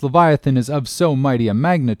 Nevertheless, Leviathan is of so mighty a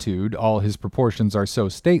magnitude, all his proportions are so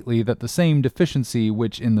stately, that the same deficiency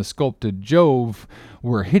which in the sculpted Jove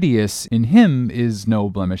were hideous, in him is no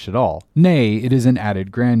blemish at all. Nay, it is an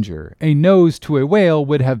added grandeur. A nose to a whale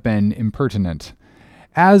would have been impertinent.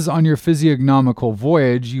 As on your physiognomical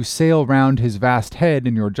voyage you sail round his vast head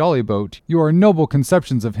in your jolly boat, your noble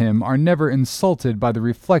conceptions of him are never insulted by the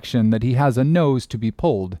reflection that he has a nose to be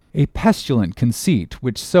pulled, a pestilent conceit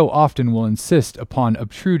which so often will insist upon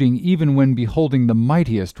obtruding even when beholding the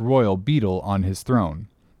mightiest royal beetle on his throne.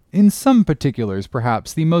 In some particulars,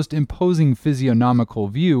 perhaps, the most imposing physiognomical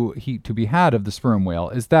view to be had of the sperm whale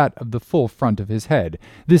is that of the full front of his head.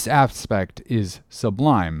 This aspect is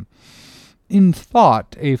sublime. In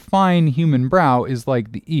thought, a fine human brow is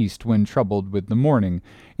like the east when troubled with the morning.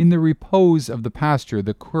 In the repose of the pasture,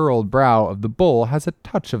 the curled brow of the bull has a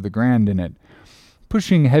touch of the grand in it.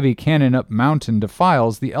 Pushing heavy cannon up mountain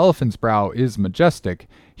defiles, the elephant's brow is majestic.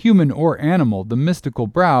 Human or animal, the mystical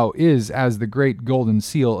brow is as the great golden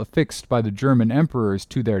seal affixed by the German emperors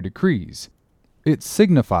to their decrees. It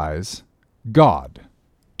signifies, God,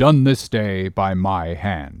 done this day by my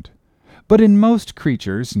hand. But in most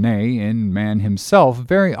creatures, nay, in man himself,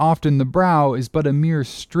 very often the brow is but a mere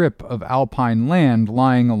strip of alpine land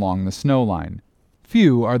lying along the snow line.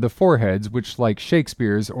 Few are the foreheads which, like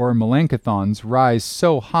Shakespeare's or Melanchthon's, rise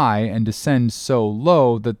so high and descend so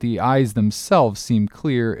low that the eyes themselves seem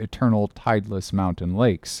clear, eternal, tideless mountain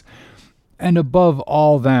lakes. And above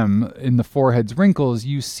all them, in the forehead's wrinkles,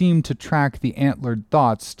 you seem to track the antlered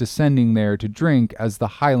thoughts descending there to drink as the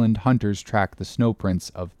Highland hunters track the snowprints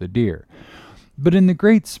of the deer. But in the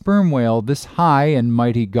great sperm whale, this high and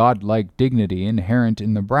mighty godlike dignity inherent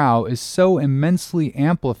in the brow is so immensely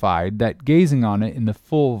amplified that gazing on it in the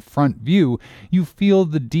full front view, you feel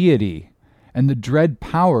the deity and the dread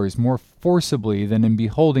powers more forcibly than in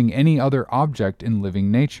beholding any other object in living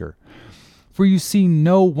nature. For you see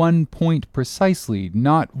no one point precisely,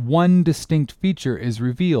 not one distinct feature is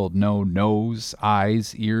revealed, no nose,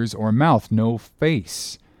 eyes, ears, or mouth, no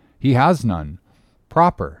face. He has none.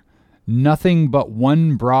 Proper. Nothing but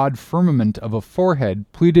one broad firmament of a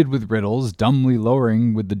forehead pleated with riddles, dumbly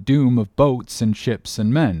lowering with the doom of boats and ships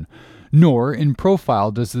and men. Nor in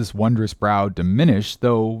profile does this wondrous brow diminish,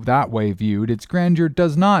 though that way viewed its grandeur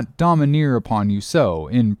does not domineer upon you so.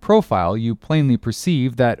 In profile you plainly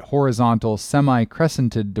perceive that horizontal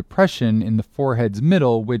semi-crescented depression in the forehead's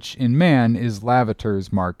middle which in man is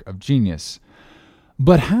Lavater's mark of genius.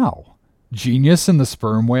 But how? Genius in the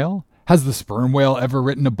sperm whale? Has the sperm whale ever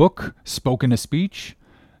written a book, spoken a speech?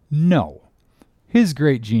 No. His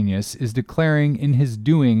great genius is declaring in his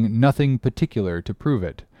doing nothing particular to prove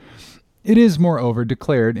it. It is, moreover,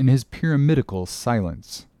 declared in his pyramidical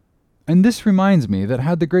silence. And this reminds me that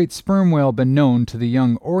had the great sperm whale been known to the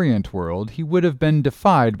young Orient world, he would have been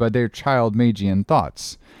defied by their child Magian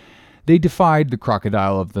thoughts. They defied the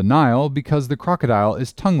crocodile of the Nile because the crocodile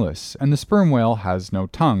is tongueless, and the sperm whale has no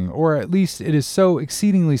tongue, or at least it is so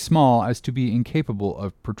exceedingly small as to be incapable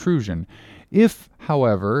of protrusion. If,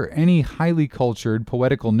 however, any highly cultured,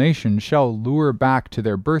 poetical nation shall lure back to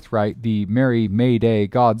their birthright the merry May-Day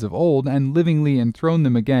gods of old, and livingly enthrone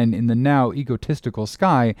them again in the now egotistical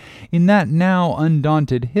sky, in that now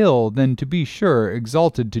undaunted hill, then to be sure,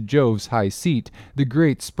 exalted to Jove's high seat, the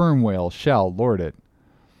great sperm whale shall lord it.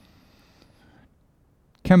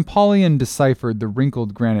 Campollion deciphered the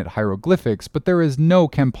wrinkled granite hieroglyphics, but there is no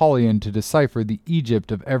Campollion to decipher the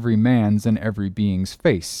Egypt of every man's and every being's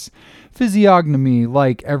face. Physiognomy,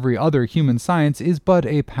 like every other human science, is but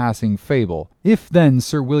a passing fable. If then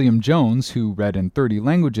Sir William Jones, who read in 30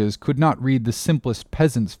 languages, could not read the simplest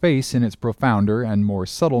peasant's face in its profounder and more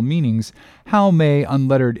subtle meanings, how may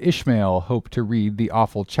unlettered Ishmael hope to read the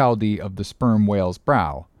awful Chaldee of the sperm whale's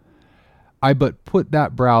brow? I but put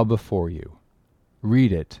that brow before you.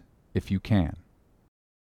 Read it, if you can.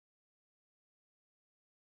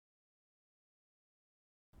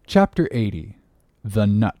 Chapter 80. The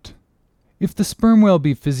Nut. If the sperm whale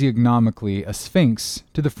be physiognomically a sphinx,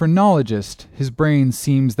 to the phrenologist his brain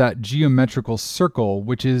seems that geometrical circle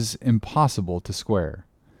which is impossible to square.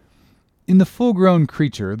 In the full-grown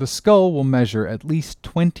creature, the skull will measure at least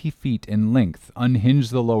 20 feet in length. Unhinge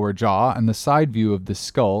the lower jaw, and the side view of the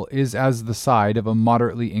skull is as the side of a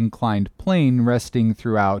moderately inclined plane resting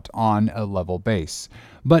throughout on a level base.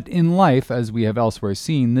 But in life, as we have elsewhere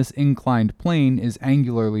seen, this inclined plane is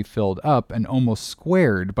angularly filled up and almost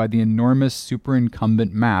squared by the enormous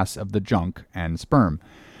superincumbent mass of the junk and sperm.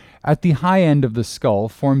 At the high end of the skull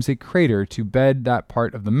forms a crater to bed that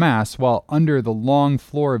part of the mass, while under the long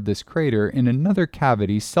floor of this crater, in another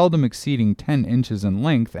cavity seldom exceeding 10 inches in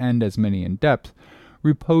length and as many in depth,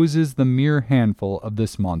 reposes the mere handful of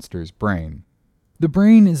this monster's brain. The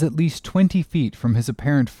brain is at least 20 feet from his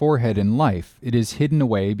apparent forehead in life. It is hidden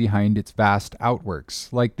away behind its vast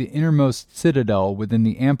outworks, like the innermost citadel within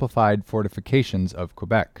the amplified fortifications of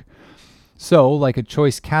Quebec. So, like a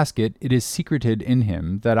choice casket, it is secreted in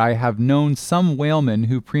him that I have known some whalemen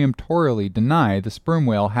who peremptorily deny the sperm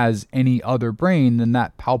whale has any other brain than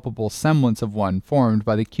that palpable semblance of one formed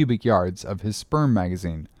by the cubic yards of his sperm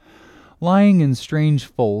magazine. Lying in strange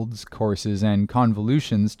folds, courses, and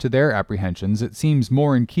convolutions to their apprehensions, it seems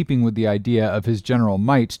more in keeping with the idea of his general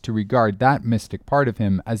might to regard that mystic part of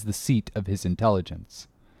him as the seat of his intelligence.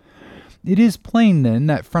 It is plain, then,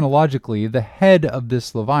 that phrenologically the head of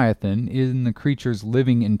this Leviathan in the creature's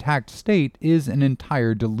living intact state is an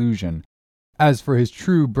entire delusion. As for his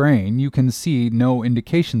true brain, you can see no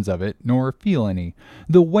indications of it, nor feel any.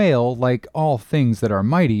 The whale, like all things that are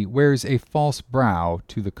mighty, wears a false brow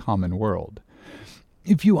to the common world.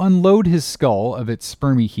 If you unload his skull of its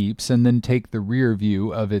spermy heaps and then take the rear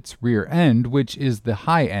view of its rear end, which is the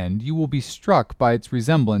high end, you will be struck by its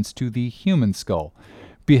resemblance to the human skull.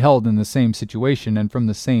 Beheld in the same situation and from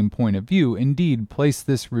the same point of view, indeed, place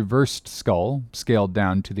this reversed skull, scaled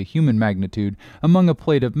down to the human magnitude, among a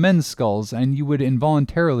plate of men's skulls, and you would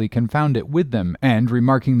involuntarily confound it with them, and,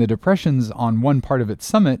 remarking the depressions on one part of its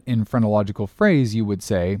summit, in phrenological phrase you would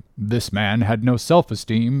say, "This man had no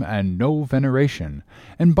self-esteem and no veneration,"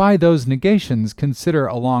 and by those negations consider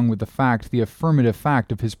along with the fact the affirmative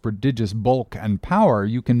fact of his prodigious bulk and power,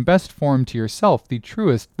 you can best form to yourself the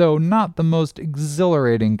truest, though not the most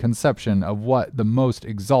exhilarating conception of what the most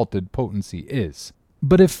exalted potency is.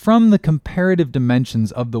 But if from the comparative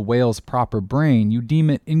dimensions of the whale's proper brain you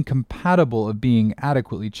deem it incompatible of being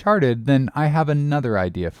adequately charted, then I have another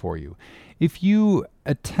idea for you. If you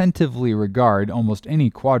attentively regard almost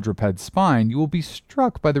any quadruped's spine, you will be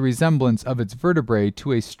struck by the resemblance of its vertebrae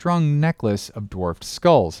to a strung necklace of dwarfed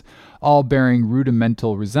skulls, all bearing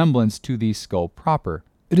rudimental resemblance to the skull proper.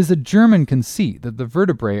 It is a German conceit that the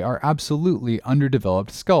vertebrae are absolutely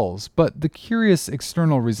underdeveloped skulls, but the curious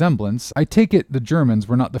external resemblance, I take it the Germans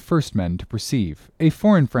were not the first men to perceive. A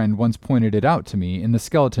foreign friend once pointed it out to me in the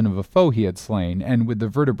skeleton of a foe he had slain, and with the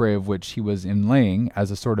vertebrae of which he was inlaying,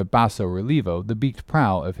 as a sort of basso relievo, the beaked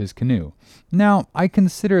prow of his canoe. Now, I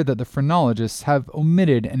consider that the phrenologists have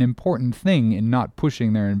omitted an important thing in not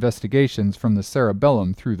pushing their investigations from the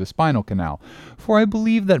cerebellum through the spinal canal, for I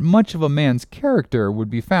believe that much of a man's character would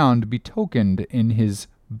be found betokened in his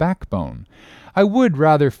backbone. I would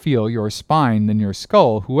rather feel your spine than your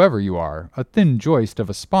skull, whoever you are. A thin joist of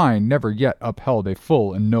a spine never yet upheld a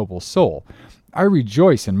full and noble soul. I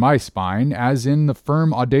rejoice in my spine, as in the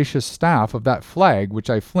firm audacious staff of that flag which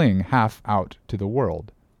I fling half out to the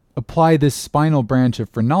world. Apply this spinal branch of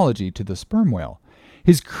phrenology to the sperm whale.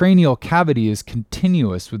 His cranial cavity is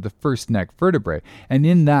continuous with the first neck vertebrae, and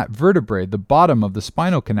in that vertebrae the bottom of the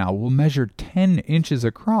spinal canal will measure 10 inches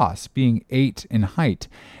across, being 8 in height,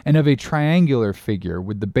 and of a triangular figure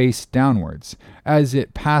with the base downwards. As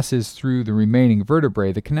it passes through the remaining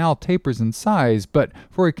vertebrae, the canal tapers in size, but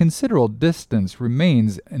for a considerable distance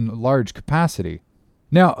remains in large capacity.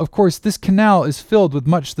 Now, of course, this canal is filled with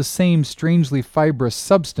much the same strangely fibrous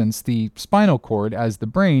substance, the spinal cord, as the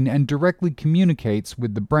brain, and directly communicates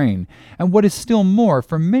with the brain. And what is still more,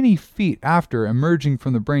 for many feet after emerging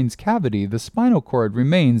from the brain's cavity, the spinal cord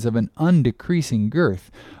remains of an undecreasing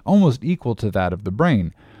girth, almost equal to that of the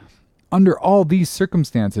brain. Under all these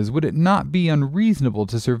circumstances, would it not be unreasonable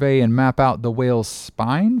to survey and map out the whale's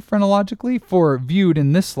spine phrenologically? For, viewed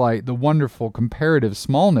in this light, the wonderful comparative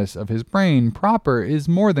smallness of his brain proper is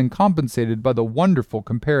more than compensated by the wonderful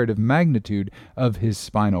comparative magnitude of his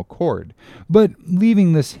spinal cord. But,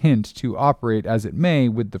 leaving this hint to operate as it may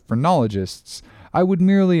with the phrenologists, I would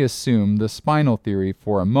merely assume the spinal theory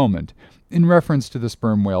for a moment, in reference to the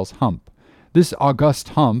sperm whale's hump. This august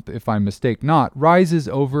hump, if I mistake not, rises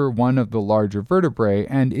over one of the larger vertebrae,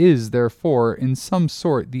 and is, therefore, in some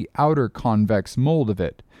sort the outer convex mold of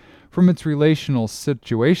it. From its relational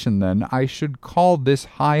situation, then, I should call this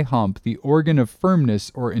high hump the organ of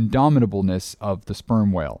firmness or indomitableness of the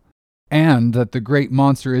sperm whale. And that the great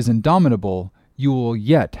monster is indomitable, you will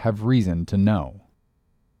yet have reason to know.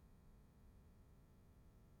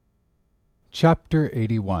 Chapter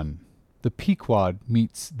 81. The Pequod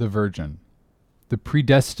Meets the Virgin. The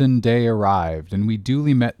predestined day arrived, and we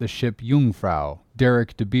duly met the ship Jungfrau,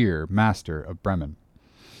 Derek de Beer, master of Bremen.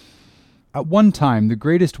 At one time the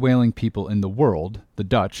greatest whaling people in the world, the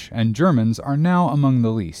Dutch and Germans, are now among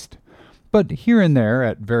the least. But here and there,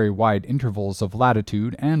 at very wide intervals of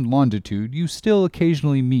latitude and longitude, you still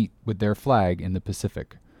occasionally meet with their flag in the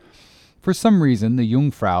Pacific. For some reason, the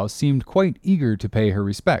Jungfrau seemed quite eager to pay her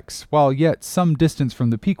respects, while yet some distance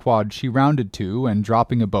from the Pequod she rounded to, and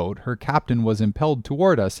dropping a boat, her captain was impelled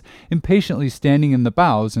toward us, impatiently standing in the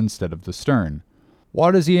bows instead of the stern.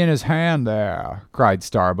 "What is he in his hand there?" cried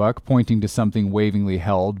Starbuck, pointing to something wavingly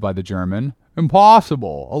held by the German.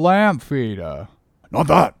 "Impossible! A lamp feeder!" "Not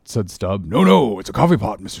that," said Stubb. No, it's a coffee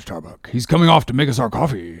pot, Mr. Starbuck. He's coming off to make us our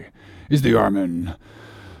coffee. Is the Yarman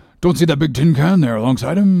Don't see that big tin can there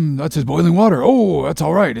alongside him? That's his boiling water. Oh, that's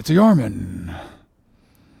all right. It's a Yarman.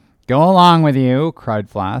 Go along with you, cried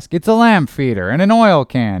Flask. It's a lamp feeder and an oil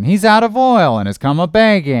can. He's out of oil and has come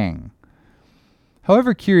a-begging.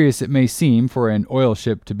 However curious it may seem for an oil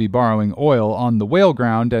ship to be borrowing oil on the whale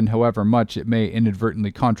ground, and however much it may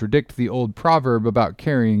inadvertently contradict the old proverb about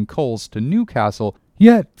carrying coals to Newcastle,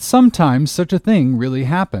 yet sometimes such a thing really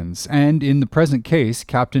happens, and in the present case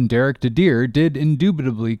Captain Derek de Deer did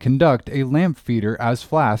indubitably conduct a lamp feeder as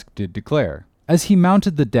Flask did declare. As he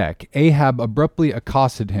mounted the deck, Ahab abruptly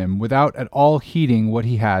accosted him without at all heeding what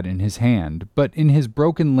he had in his hand, but in his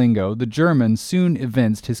broken lingo the German soon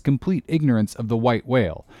evinced his complete ignorance of the white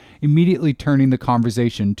whale, immediately turning the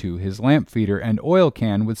conversation to his lamp feeder and oil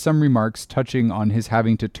can with some remarks touching on his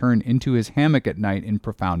having to turn into his hammock at night in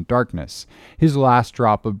profound darkness, his last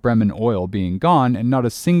drop of Bremen oil being gone and not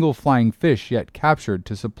a single flying fish yet captured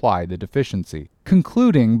to supply the deficiency,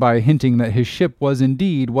 concluding by hinting that his ship was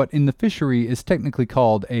indeed what in the fishery is technically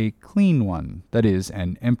called a clean one, that is,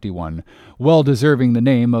 an empty one, well deserving the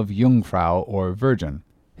name of Jungfrau or Virgin.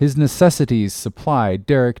 His necessities supplied,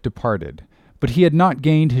 Derek departed, but he had not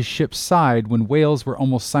gained his ship's side when whales were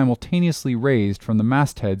almost simultaneously raised from the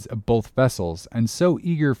mastheads of both vessels, and so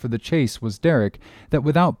eager for the chase was Derek that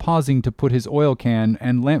without pausing to put his oil can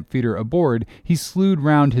and lamp feeder aboard, he slewed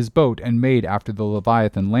round his boat and made after the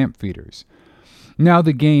Leviathan lamp feeders. Now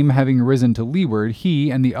the game having risen to leeward,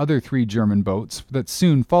 he and the other 3 German boats that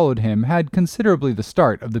soon followed him had considerably the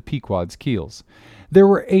start of the Pequod's keels. There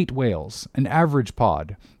were 8 whales, an average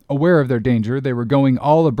pod. Aware of their danger, they were going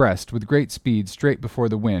all abreast with great speed straight before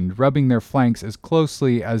the wind, rubbing their flanks as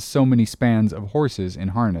closely as so many spans of horses in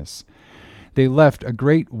harness. They left a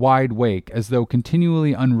great wide wake as though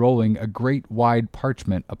continually unrolling a great wide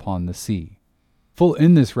parchment upon the sea. Full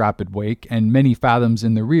in this rapid wake, and many fathoms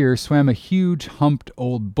in the rear, swam a huge humped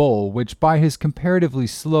old bull, which by his comparatively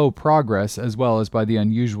slow progress, as well as by the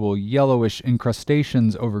unusual yellowish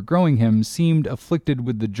incrustations overgrowing him, seemed afflicted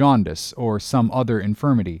with the jaundice, or some other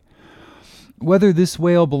infirmity. Whether this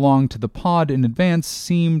whale belonged to the pod in advance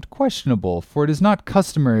seemed questionable, for it is not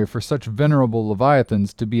customary for such venerable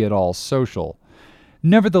leviathans to be at all social.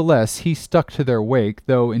 Nevertheless, he stuck to their wake,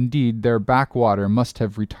 though indeed their backwater must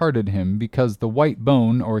have retarded him, because the white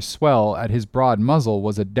bone or swell at his broad muzzle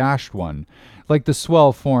was a dashed one, like the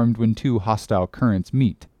swell formed when 2 hostile currents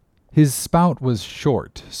meet. His spout was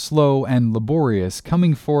short, slow, and laborious,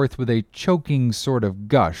 coming forth with a choking sort of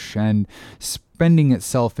gush, and spending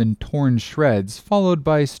itself in torn shreds, followed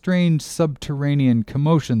by strange subterranean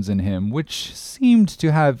commotions in him, which seemed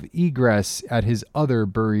to have egress at his other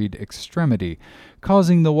buried extremity,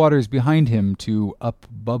 causing the waters behind him to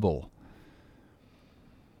up-bubble.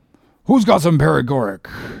 "Who's got some paregoric?"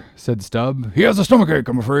 said Stubb. "He has a stomachache,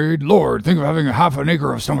 I'm afraid. Lord, think of having half an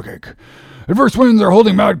acre of stomachache. Adverse winds are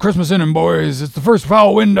holding mad Christmas in him, boys. It's the first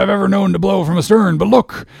foul wind I've ever known to blow from astern. But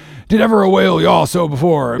look, did ever a whale yaw so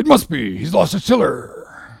before? It must be. He's lost his tiller."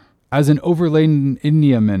 As an overladen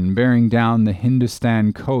Indiaman bearing down the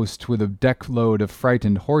Hindustan coast with a deck-load of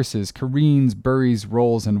frightened horses careens, buries,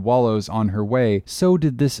 rolls, and wallows on her way, so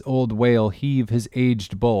did this old whale heave his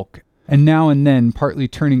aged bulk, and now and then, partly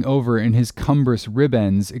turning over in his cumbrous rib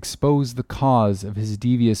ends, expose the cause of his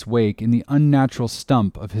devious wake in the unnatural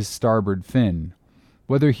stump of his starboard fin.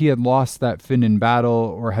 Whether he had lost that fin in battle,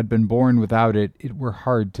 or had been born without it, it were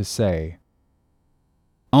hard to say.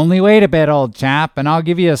 "Only wait a bit, old chap, and I'll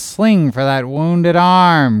give you a sling for that wounded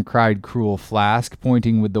arm," cried cruel Flask,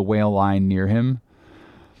 pointing with the whale line near him.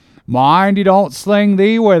 "Mind he don't sling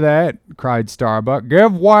thee with it," cried Starbuck.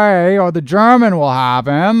 "Give way, or the German will have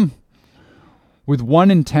him." With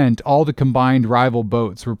one intent, all the combined rival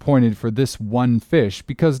boats were pointed for this one fish,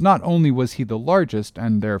 because not only was he the largest,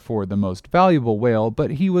 and therefore the most valuable whale,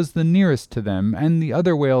 but he was the nearest to them, and the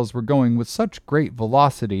other whales were going with such great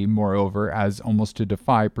velocity, moreover, as almost to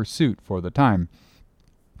defy pursuit for the time.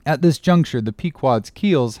 At this juncture, the Pequod's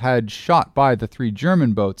keels had shot by the 3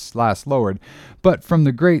 German boats last lowered, but from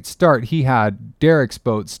the great start he had, Derek's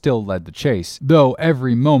boat still led the chase, though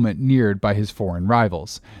every moment neared by his foreign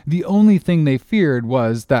rivals. The only thing they feared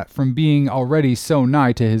was that from being already so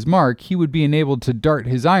nigh to his mark, he would be enabled to dart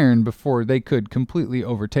his iron before they could completely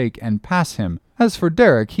overtake and pass him. As for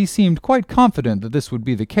Derek, he seemed quite confident that this would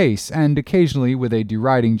be the case, and occasionally with a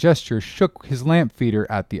deriding gesture shook his lamp feeder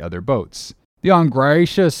at the other boats. "The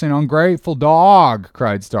ungracious and ungrateful dog,"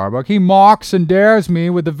 cried Starbuck. "He mocks and dares me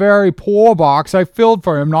with the very poor box I filled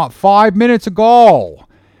for him not 5 minutes ago."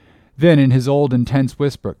 Then in his old intense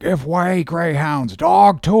whisper, "Give way, greyhounds,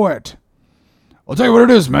 dog to it." I'll tell you what it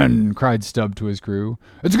is, men, cried Stubb to his crew.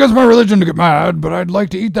 It's against my religion to get mad, but I'd like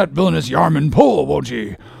to eat that villainous yarman Pull, won't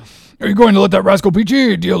ye? Are you going to let that rascal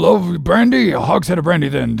Peachy? Do you love brandy? A hogshead of brandy,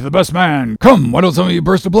 then, to the best man. Come, why don't some of you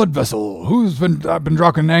burst a blood vessel? Who's been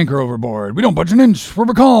dropping anchor overboard? We don't budge an inch. We're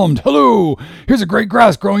becalmed. Halloo! Here's a great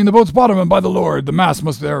grass growing in the boat's bottom, and by the Lord, the mast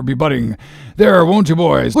must there be budding. There, won't you,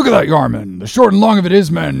 boys? Look at that yarman. The short and long of it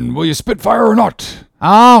is, men, will you spit fire or not?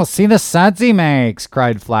 Oh, see the suds he makes,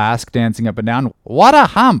 cried Flask, dancing up and down. What a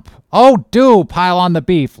hump! Oh, do pile on the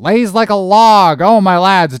beef, lays like a log. Oh, my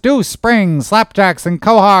lads, do spring, slapjacks and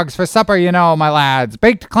quahogs for supper, you know, my lads.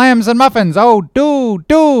 Baked clams and muffins, oh,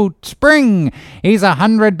 do spring. He's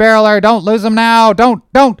 100-barreler, don't lose him now, don't.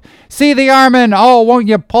 See the yarman, oh, won't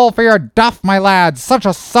you pull for your duff, my lads. Such a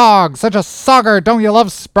sog, such a sogger, don't you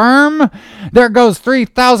love sperm? There goes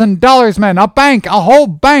 $3,000, men, a bank, a whole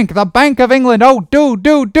bank, the Bank of England, oh,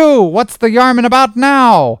 do. What's the yarman about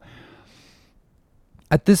now?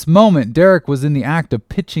 At this moment, Derek was in the act of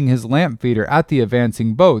pitching his lamp feeder at the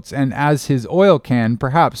advancing boats, and as his oil can,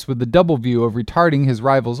 perhaps with the double view of retarding his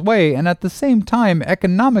rival's way, and at the same time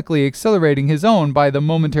economically accelerating his own by the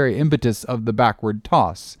momentary impetus of the backward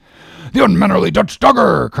toss. The unmannerly Dutch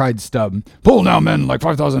dogger, cried Stubb. Pull now, men, like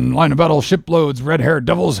 5,000 line of battle shiploads, red-haired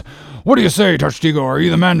devils. What do you say, Touchtigo? Are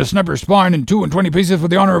you the man to snap your spine in 22 pieces for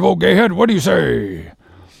the honor of old Gayhead? What do you say?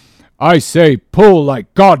 I say pull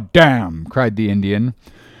like goddamn, cried the Indian.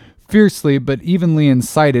 Fiercely but evenly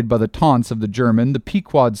incited by the taunts of the German, the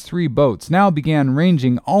Pequod's 3 boats now began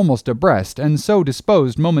ranging almost abreast, and so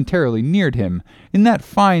disposed momentarily neared him, in that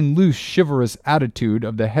fine, loose, chivalrous attitude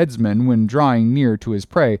of the headsman when drawing near to his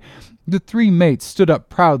prey. The 3 mates stood up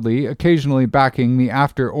proudly, occasionally backing the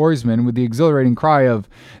after oarsman with the exhilarating cry of,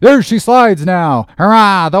 "There she slides now!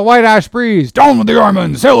 Hurrah! The white ash breeze! Down with the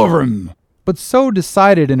yarman! Sail over him!" But so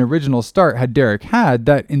decided an original start had Derek had,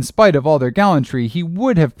 that in spite of all their gallantry, he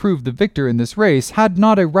would have proved the victor in this race, had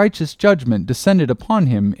not a righteous judgment descended upon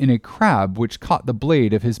him in a crab which caught the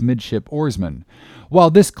blade of his midship oarsman. While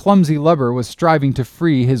this clumsy lubber was striving to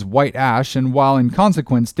free his white ash, and while in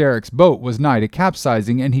consequence Derek's boat was nigh to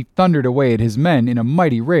capsizing, and he thundered away at his men in a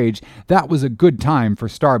mighty rage, that was a good time for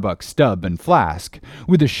Starbuck, Stubb, and Flask.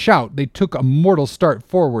 With a shout they took a mortal start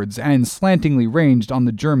forwards, and slantingly ranged on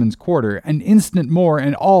the German's quarter. An instant more,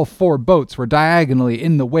 and all 4 boats were diagonally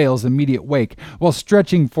in the whale's immediate wake, while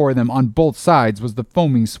stretching for them on both sides was the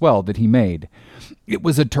foaming swell that he made. It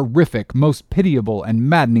was a terrific, most pitiable, and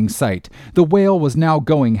maddening sight. The whale was now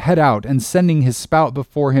going head out and sending his spout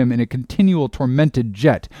before him in a continual tormented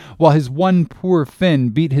jet, while his one poor fin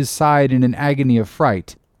beat his side in an agony of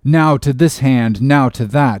fright. Now to this hand, now to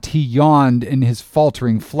that, he yawned in his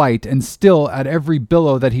faltering flight, and still at every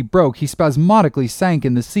billow that he broke, he spasmodically sank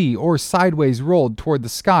in the sea, or sideways rolled toward the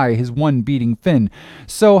sky his one beating fin.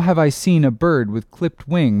 So have I seen a bird with clipped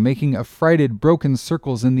wing, making affrighted broken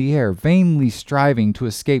circles in the air, vainly striving to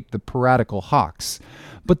escape the piratical hawks.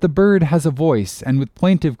 But the bird has a voice, and with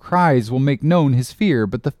plaintive cries will make known his fear,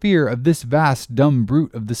 but the fear of this vast dumb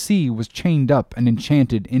brute of the sea was chained up and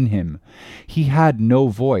enchanted in him. He had no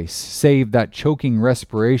voice, save that choking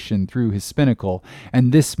respiration through his spinacle,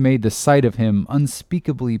 and this made the sight of him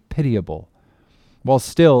unspeakably pitiable. While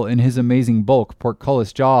still in his amazing bulk,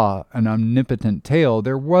 portcullis jaw, and omnipotent tail,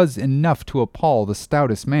 there was enough to appall the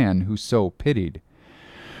stoutest man who so pitied.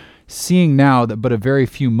 Seeing now that but a very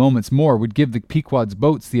few moments more would give the Pequod's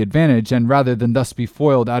boats the advantage, and rather than thus be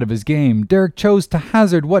foiled out of his game, Derek chose to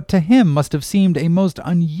hazard what to him must have seemed a most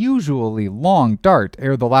unusually long dart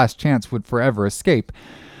ere the last chance would forever escape.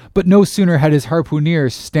 But no sooner had his harpooneer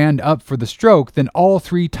stand up for the stroke than all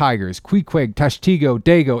 3 tigers, Queequeg, Tashtego,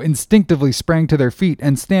 Dago, instinctively sprang to their feet,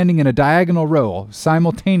 and standing in a diagonal row,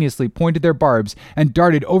 simultaneously pointed their barbs and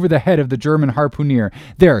darted over the head of the German harpooneer.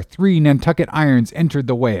 There 3 Nantucket irons entered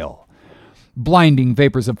the whale. Blinding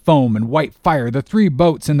vapors of foam and white fire, the 3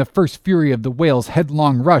 boats in the first fury of the whale's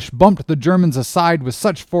headlong rush bumped the Germans aside with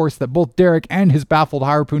such force that both Derek and his baffled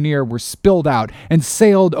harpooneer were spilled out and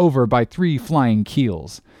sailed over by 3 flying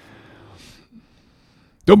keels.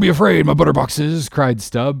 "Don't be afraid, my butterboxes," cried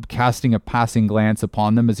Stubb, casting a passing glance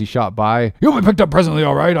upon them as he shot by. "You'll be picked up presently,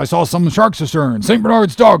 all right. I saw some sharks astern. St.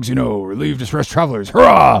 Bernard's dogs, you know, relieve distressed travelers.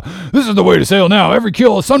 Hurrah! This is the way to sail now. Every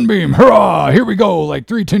keel a sunbeam. Hurrah! Here we go, like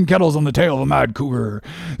 3 tin kettles on the tail of a mad cougar.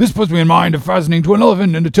 This puts me in mind of fastening to an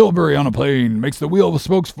elephant into Tilbury on a plane. Makes the wheel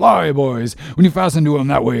spokes fly, boys, when you fasten to him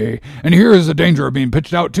that way. And here's the danger of being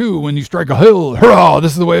pitched out, too, when you strike a hill. Hurrah!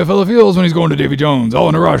 This is the way a fellow feels when he's going to Davy Jones, all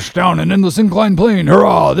in a rush, down an endless inclined plane.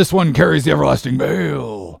 Hurrah! This one carries the everlasting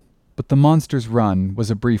mail." But the monster's run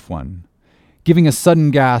was a brief one. Giving a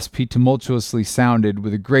sudden gasp, he tumultuously sounded.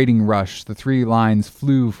 With a grating rush, the 3 lines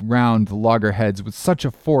flew round the loggerheads with such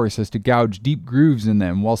a force as to gouge deep grooves in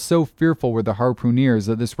them, while so fearful were the harpooneers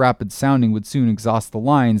that this rapid sounding would soon exhaust the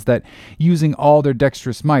lines, that, using all their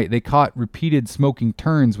dexterous might, they caught repeated smoking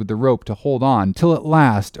turns with the rope to hold on, till at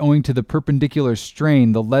last, owing to the perpendicular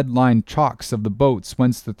strain, the lead-lined chocks of the boats,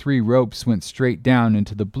 whence the 3 ropes went straight down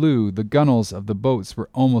into the blue, the gunwales of the boats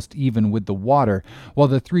were almost even with the water, while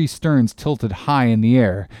the 3 sterns tilted high in the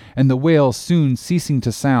air, and the whale soon ceasing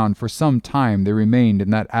to sound, for some time they remained in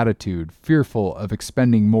that attitude, fearful of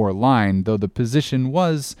expending more line, though the position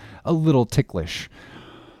was a little ticklish.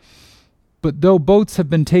 But though boats have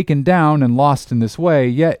been taken down and lost in this way,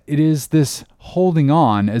 yet it is this holding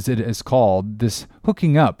on, as it is called, this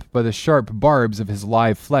hooking up by the sharp barbs of his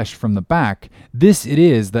live flesh from the back, this it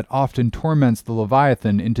is that often torments the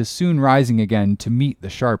Leviathan into soon rising again to meet the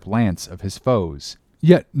sharp lance of his foes.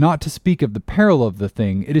 Yet, not to speak of the peril of the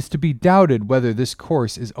thing, it is to be doubted whether this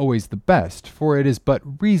course is always the best, for it is but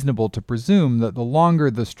reasonable to presume that the longer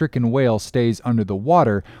the stricken whale stays under the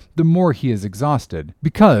water, the more he is exhausted,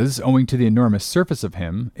 because, owing to the enormous surface of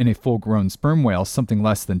him, in a full-grown sperm whale something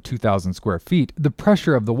less than 2,000 square feet, the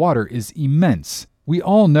pressure of the water is immense. We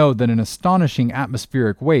all know that an astonishing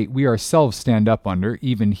atmospheric weight we ourselves stand up under,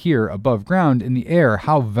 even here above ground in the air.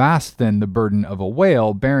 How vast then the burden of a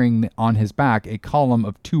whale bearing on his back a column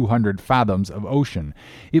of 200 fathoms of ocean.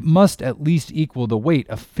 It must at least equal the weight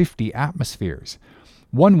of 50 atmospheres.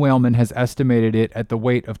 One whaleman has estimated it at the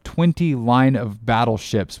weight of 20 line of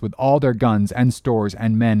battleships with all their guns and stores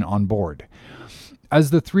and men on board. As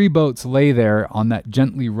the 3 boats lay there on that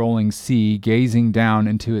gently rolling sea, gazing down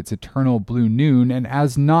into its eternal blue noon, and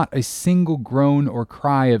as not a single groan or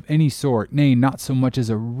cry of any sort, nay, not so much as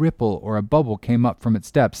a ripple or a bubble came up from its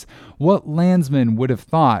depths, what landsman would have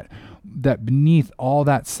thought that beneath all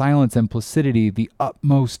that silence and placidity the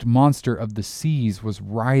utmost monster of the seas was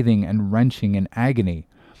writhing and wrenching in agony?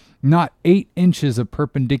 Not 8 inches of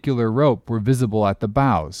perpendicular rope were visible at the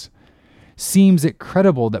bows. Seems it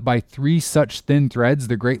credible that by 3 such thin threads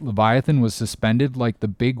the great Leviathan was suspended like the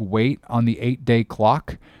big weight on the 8-day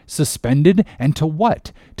clock? Suspended? And to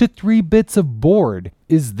what? To 3 bits of board.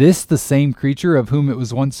 Is this the same creature of whom it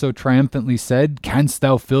was once so triumphantly said, "Canst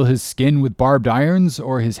thou fill his skin with barbed irons,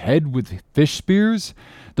 or his head with fish spears?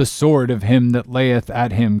 The sword of him that layeth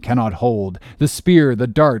at him cannot hold, the spear, the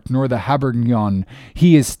dart, nor the habergeon.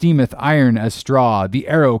 He esteemeth iron as straw, the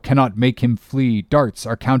arrow cannot make him flee, darts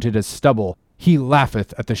are counted as stubble. He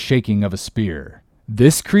laugheth at the shaking of a spear."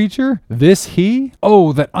 This creature? This he?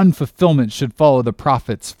 Oh, that unfulfillment should follow the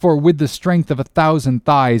prophets, for with the strength of 1,000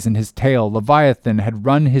 thighs in his tail, Leviathan had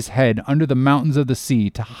run his head under the mountains of the sea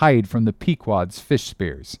to hide from the Pequod's fish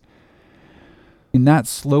spears. In that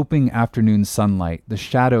sloping afternoon sunlight, the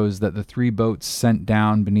shadows that the 3 boats sent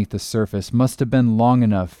down beneath the surface must have been long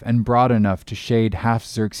enough and broad enough to shade half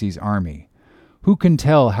Xerxes' army. Who can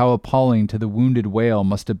tell how appalling to the wounded whale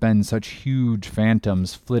must have been such huge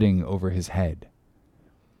phantoms flitting over his head?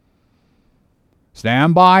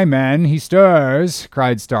 "Stand by, men, he stirs,"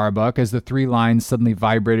 cried Starbuck, as the 3 lines suddenly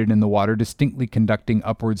vibrated in the water, distinctly conducting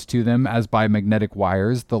upwards to them, as by magnetic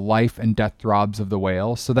wires, the life and death throbs of the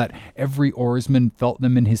whale, so that every oarsman felt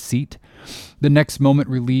them in his seat. The next moment,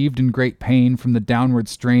 relieved in great pain from the downward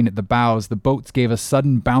strain at the bows, the boats gave a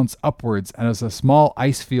sudden bounce upwards, as a small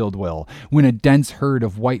ice field will, when a dense herd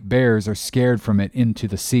of white bears are scared from it into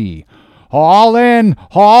the sea. Haul in!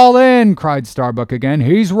 Cried Starbuck again.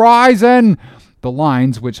 "He's rising!" The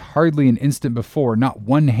lines, which hardly an instant before not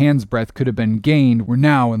 1 hand's breadth could have been gained, were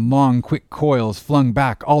now in long, quick coils flung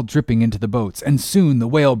back, all dripping into the boats, and soon the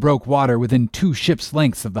whale broke water within 2 ships'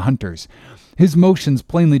 lengths of the hunters. His motions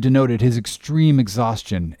plainly denoted his extreme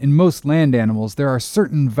exhaustion. In most land animals there are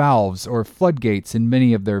certain valves or floodgates in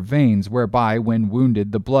many of their veins, whereby, when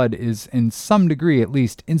wounded, the blood is in some degree at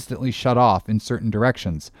least instantly shut off in certain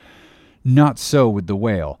directions. Not so with the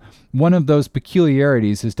whale. One of those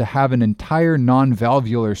peculiarities is to have an entire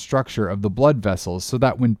non-valvular structure of the blood vessels, so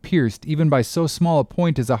that when pierced, even by so small a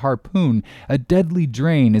point as a harpoon, a deadly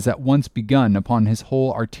drain is at once begun upon his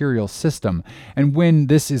whole arterial system, and when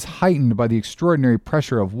this is heightened by the extraordinary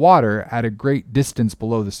pressure of water at a great distance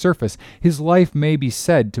below the surface, his life may be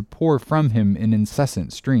said to pour from him in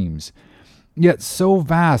incessant streams. Yet so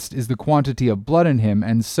vast is the quantity of blood in him,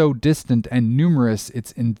 and so distant and numerous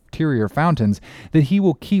its interior fountains, that he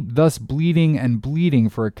will keep thus bleeding and bleeding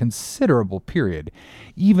for a considerable period,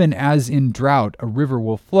 even as in drought a river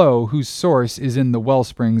will flow whose source is in the well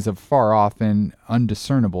springs of far off and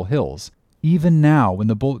undiscernible hills. Even now, when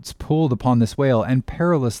the boats pulled upon this whale and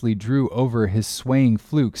perilously drew over his swaying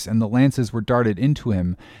flukes and the lances were darted into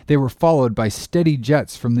him, they were followed by steady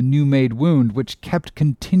jets from the new-made wound which kept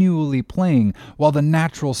continually playing, while the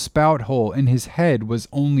natural spout hole in his head was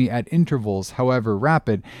only at intervals, however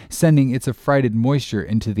rapid, sending its affrighted moisture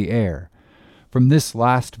into the air. From this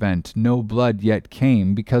last vent no blood yet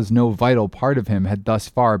came, because no vital part of him had thus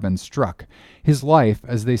far been struck. His life,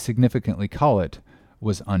 as they significantly call it,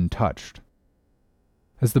 was untouched.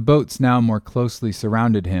 As the boats now more closely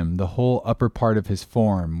surrounded him, the whole upper part of his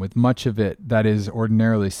form, with much of it that is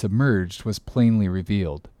ordinarily submerged, was plainly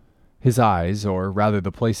revealed. His eyes, or rather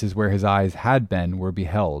the places where his eyes had been, were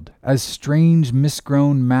beheld, as strange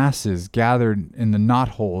misgrown masses gathered in the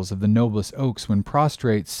knot-holes of the noblest oaks when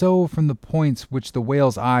prostrate, so from the points which the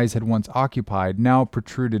whale's eyes had once occupied now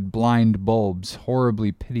protruded blind bulbs,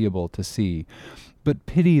 horribly pitiable to see. But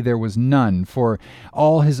pity there was none, for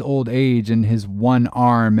all his old age and his one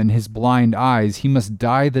arm and his blind eyes, he must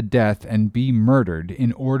die the death and be murdered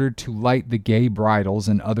in order to light the gay bridals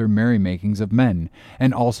and other merrymakings of men,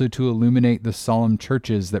 and also to illuminate the solemn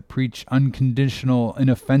churches that preach unconditional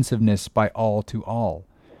inoffensiveness by all to all.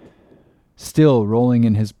 Still rolling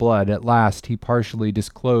in his blood, at last he partially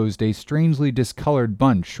disclosed a strangely discolored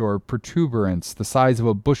bunch or protuberance the size of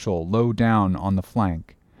a bushel low down on the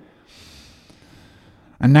flank.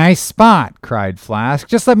 "A nice spot," cried Flask.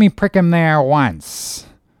 "Just let me prick him there once."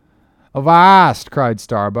 "Avast!" cried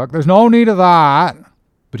Starbuck. "There's no need of that."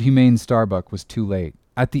 But humane Starbuck was too late.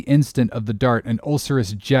 At the instant of the dart, an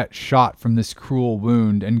ulcerous jet shot from this cruel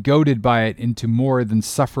wound, and goaded by it into more than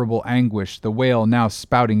sufferable anguish, the whale, now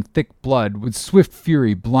spouting thick blood, with swift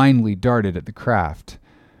fury blindly darted at the craft,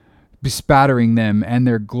 bespattering them and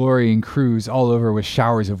their glorying crews all over with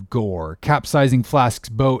showers of gore, capsizing Flask's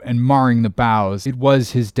boat and marring the bows. It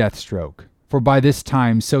was his death stroke, for by this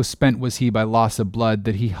time so spent was he by loss of blood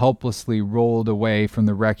that he helplessly rolled away from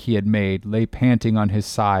the wreck he had made, lay panting on his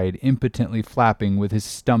side, impotently flapping with his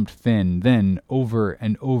stumped fin, then, over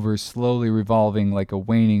and over, slowly revolving like a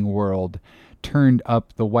waning world, turned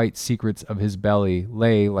up the white secrets of his belly,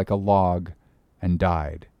 lay like a log, and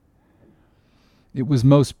died. It was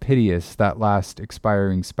most piteous, that last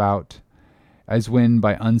expiring spout, as when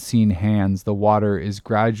by unseen hands the water is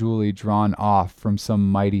gradually drawn off from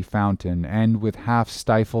some mighty fountain, and with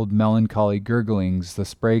half-stifled melancholy gurglings the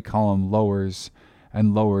spray column lowers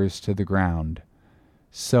and lowers to the ground.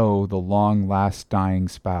 So the long last dying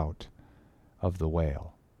spout of the whale.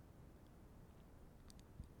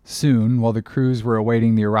 Soon, while the crews were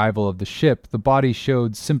awaiting the arrival of the ship, the body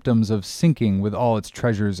showed symptoms of sinking with all its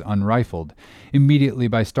treasures unrifled. Immediately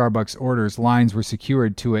by Starbuck's orders, lines were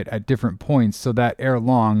secured to it at different points, so that ere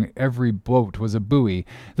long every boat was a buoy,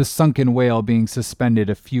 the sunken whale being suspended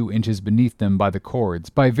a few inches beneath them by the cords.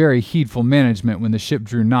 By very heedful management, when the ship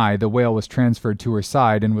drew nigh, the whale was transferred to her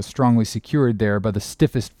side and was strongly secured there by the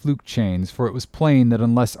stiffest fluke chains, for it was plain that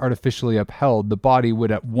unless artificially upheld, the body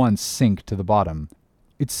would at once sink to the bottom.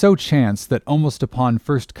 It so chanced that almost upon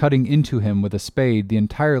first cutting into him with a spade, the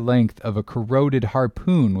entire length of a corroded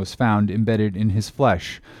harpoon was found embedded in his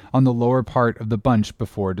flesh, on the lower part of the bunch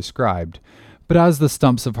before described. But as the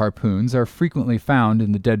stumps of harpoons are frequently found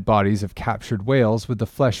in the dead bodies of captured whales, with the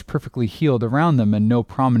flesh perfectly healed around them and no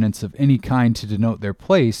prominence of any kind to denote their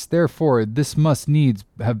place, therefore this must needs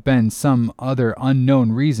have been some other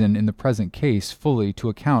unknown reason in the present case fully to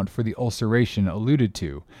account for the ulceration alluded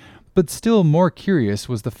to. But still more curious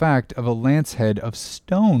was the fact of a lance head of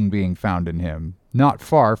stone being found in him, not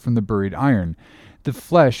far from the buried iron, the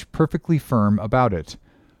flesh perfectly firm about it.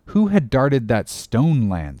 Who had darted that stone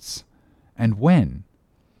lance? And when?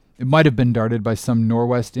 It might have been darted by some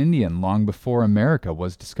Norwest Indian long before America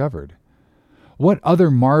was discovered. What other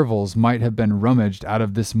marvels might have been rummaged out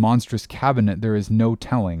of this monstrous cabinet there is no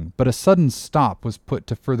telling, but a sudden stop was put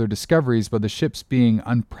to further discoveries by the ship's being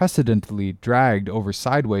unprecedentedly dragged over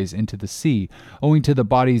sideways into the sea, owing to the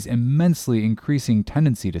body's immensely increasing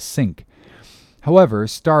tendency to sink. However,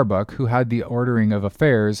 Starbuck, who had the ordering of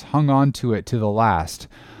affairs, hung on to it to the last,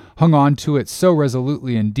 hung on to it so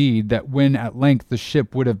resolutely indeed that when at length the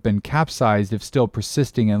ship would have been capsized if still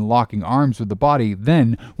persisting in locking arms with the body,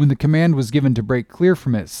 then, when the command was given to break clear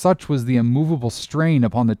from it, such was the immovable strain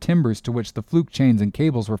upon the timbers to which the fluke chains and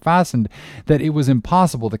cables were fastened that it was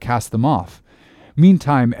impossible to cast them off.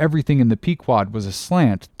 Meantime, everything in the Pequod was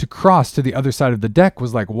aslant. To cross to the other side of the deck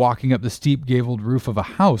was like walking up the steep gabled roof of a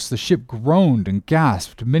house. The ship groaned and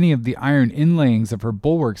gasped. Many of the iron inlayings of her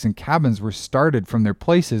bulwarks and cabins were started from their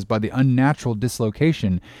places by the unnatural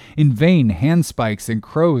dislocation. In vain, handspikes and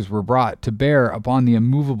crows were brought to bear upon the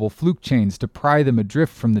immovable fluke chains to pry them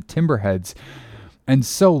adrift from the timber heads, and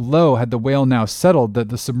so low had the whale now settled that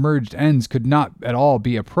the submerged ends could not at all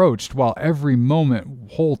be approached, while every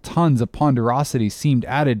moment whole tons of ponderosity seemed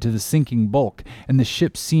added to the sinking bulk, and the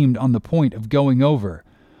ship seemed on the point of going over.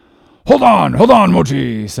 Hold on,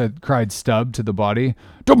 Mochi, cried Stubb to the body.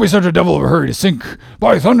 Don't be such a devil of a hurry to sink.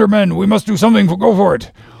 By thunder, men, we must do something, go for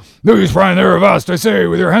it. No use prying there avast, I say,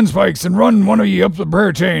 with your handspikes, and run one of ye up the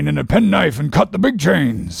prayer chain and a penknife and cut the big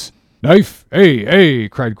chains. Knife, ay,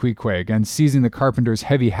 cried Queequeg, and seizing the carpenter's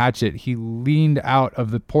heavy hatchet, he leaned out of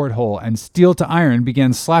the porthole, and steel to iron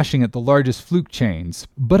began slashing at the largest fluke chains.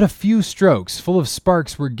 But a few strokes, full of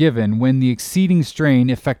sparks, were given when the exceeding strain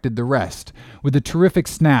effected the rest. With a terrific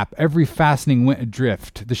snap, every fastening went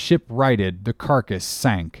adrift, the ship righted, the carcass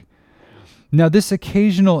sank. Now this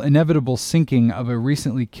occasional inevitable sinking of a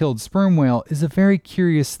recently killed sperm whale is a very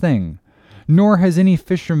curious thing, nor has any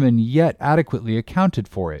fisherman yet adequately accounted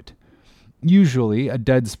for it. Usually, a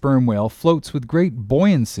dead sperm whale floats with great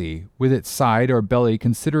buoyancy, with its side or belly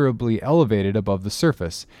considerably elevated above the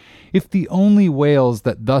surface. If the only whales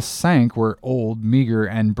that thus sank were old, meager,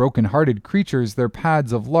 and broken-hearted creatures, their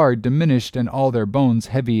pads of lard diminished and all their bones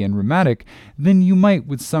heavy and rheumatic, then you might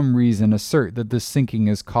with some reason assert that this sinking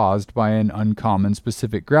is caused by an uncommon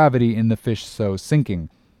specific gravity in the fish so sinking,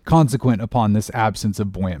 consequent upon this absence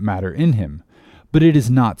of buoyant matter in him. But it is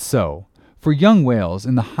not so. For young whales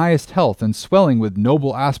in the highest health and swelling with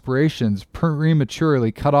noble aspirations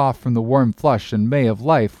prematurely cut off from the warm flush and May of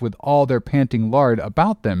life with all their panting lard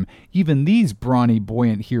about them, even these brawny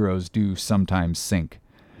buoyant heroes do sometimes sink.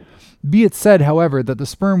 Be it said, however, that the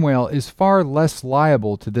sperm whale is far less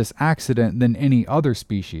liable to this accident than any other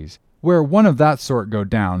species. Where one of that sort go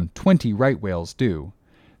down, 20 right whales do.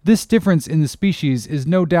 This difference in the species is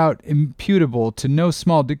no doubt imputable to no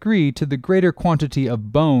small degree to the greater quantity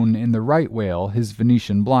of bone in the right whale, his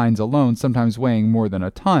Venetian blinds alone sometimes weighing more than a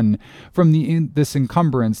ton. From this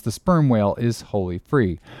encumbrance the sperm whale is wholly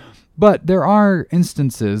free. But there are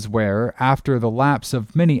instances where, after the lapse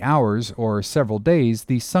of many hours or several days,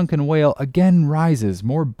 the sunken whale again rises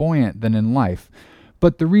more buoyant than in life.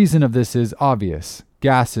 But the reason of this is obvious.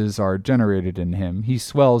 Gases are generated in him. He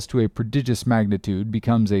swells to a prodigious magnitude,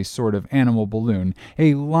 becomes a sort of animal balloon.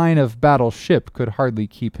 A line of battle ship could hardly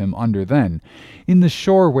keep him under then. In the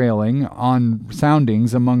shore whaling on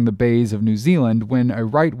soundings among the bays of New Zealand, when a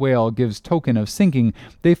right whale gives token of sinking,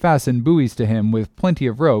 they fasten buoys to him with plenty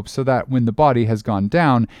of rope, so that when the body has gone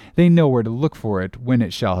down, they know where to look for it when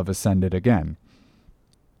it shall have ascended again.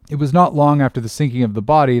 It was not long after the sinking of the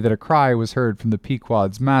body that a cry was heard from the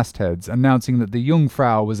Pequod's mastheads, announcing that the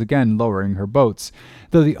Jungfrau was again lowering her boats,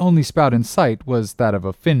 though the only spout in sight was that of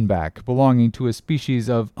a finback, belonging to a species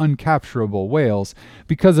of uncapturable whales,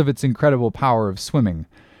 because of its incredible power of swimming.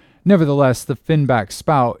 Nevertheless, the finback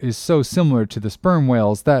spout is so similar to the sperm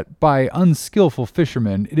whales that, by unskilful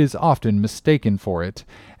fishermen, it is often mistaken for it,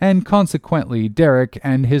 and consequently Derrick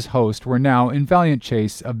and his host were now in valiant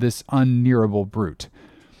chase of this unnearable brute.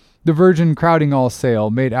 The Virgin, crowding all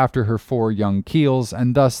sail, made after her 4 young keels,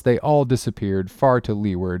 and thus they all disappeared far to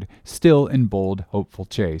leeward, still in bold, hopeful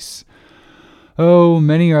chase. Oh,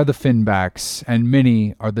 many are the finbacks, and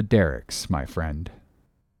many are the Derricks, my friend.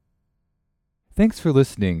 Thanks for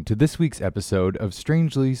listening to this week's episode of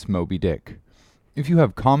Strangely's Moby Dick. If you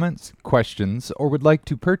have comments, questions, or would like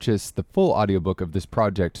to purchase the full audiobook of this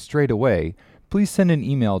project straight away, please send an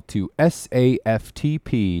email to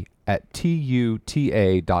saftp@tuta.io.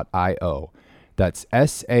 That's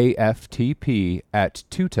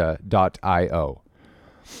saftp@tuta.io.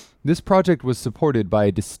 This project was supported by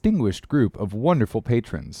a distinguished group of wonderful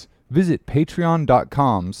patrons. Visit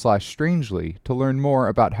patreon.com/strangely to learn more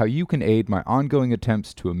about how you can aid my ongoing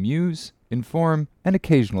attempts to amuse, inform, and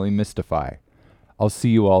occasionally mystify. I'll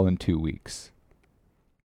see you all in 2 weeks.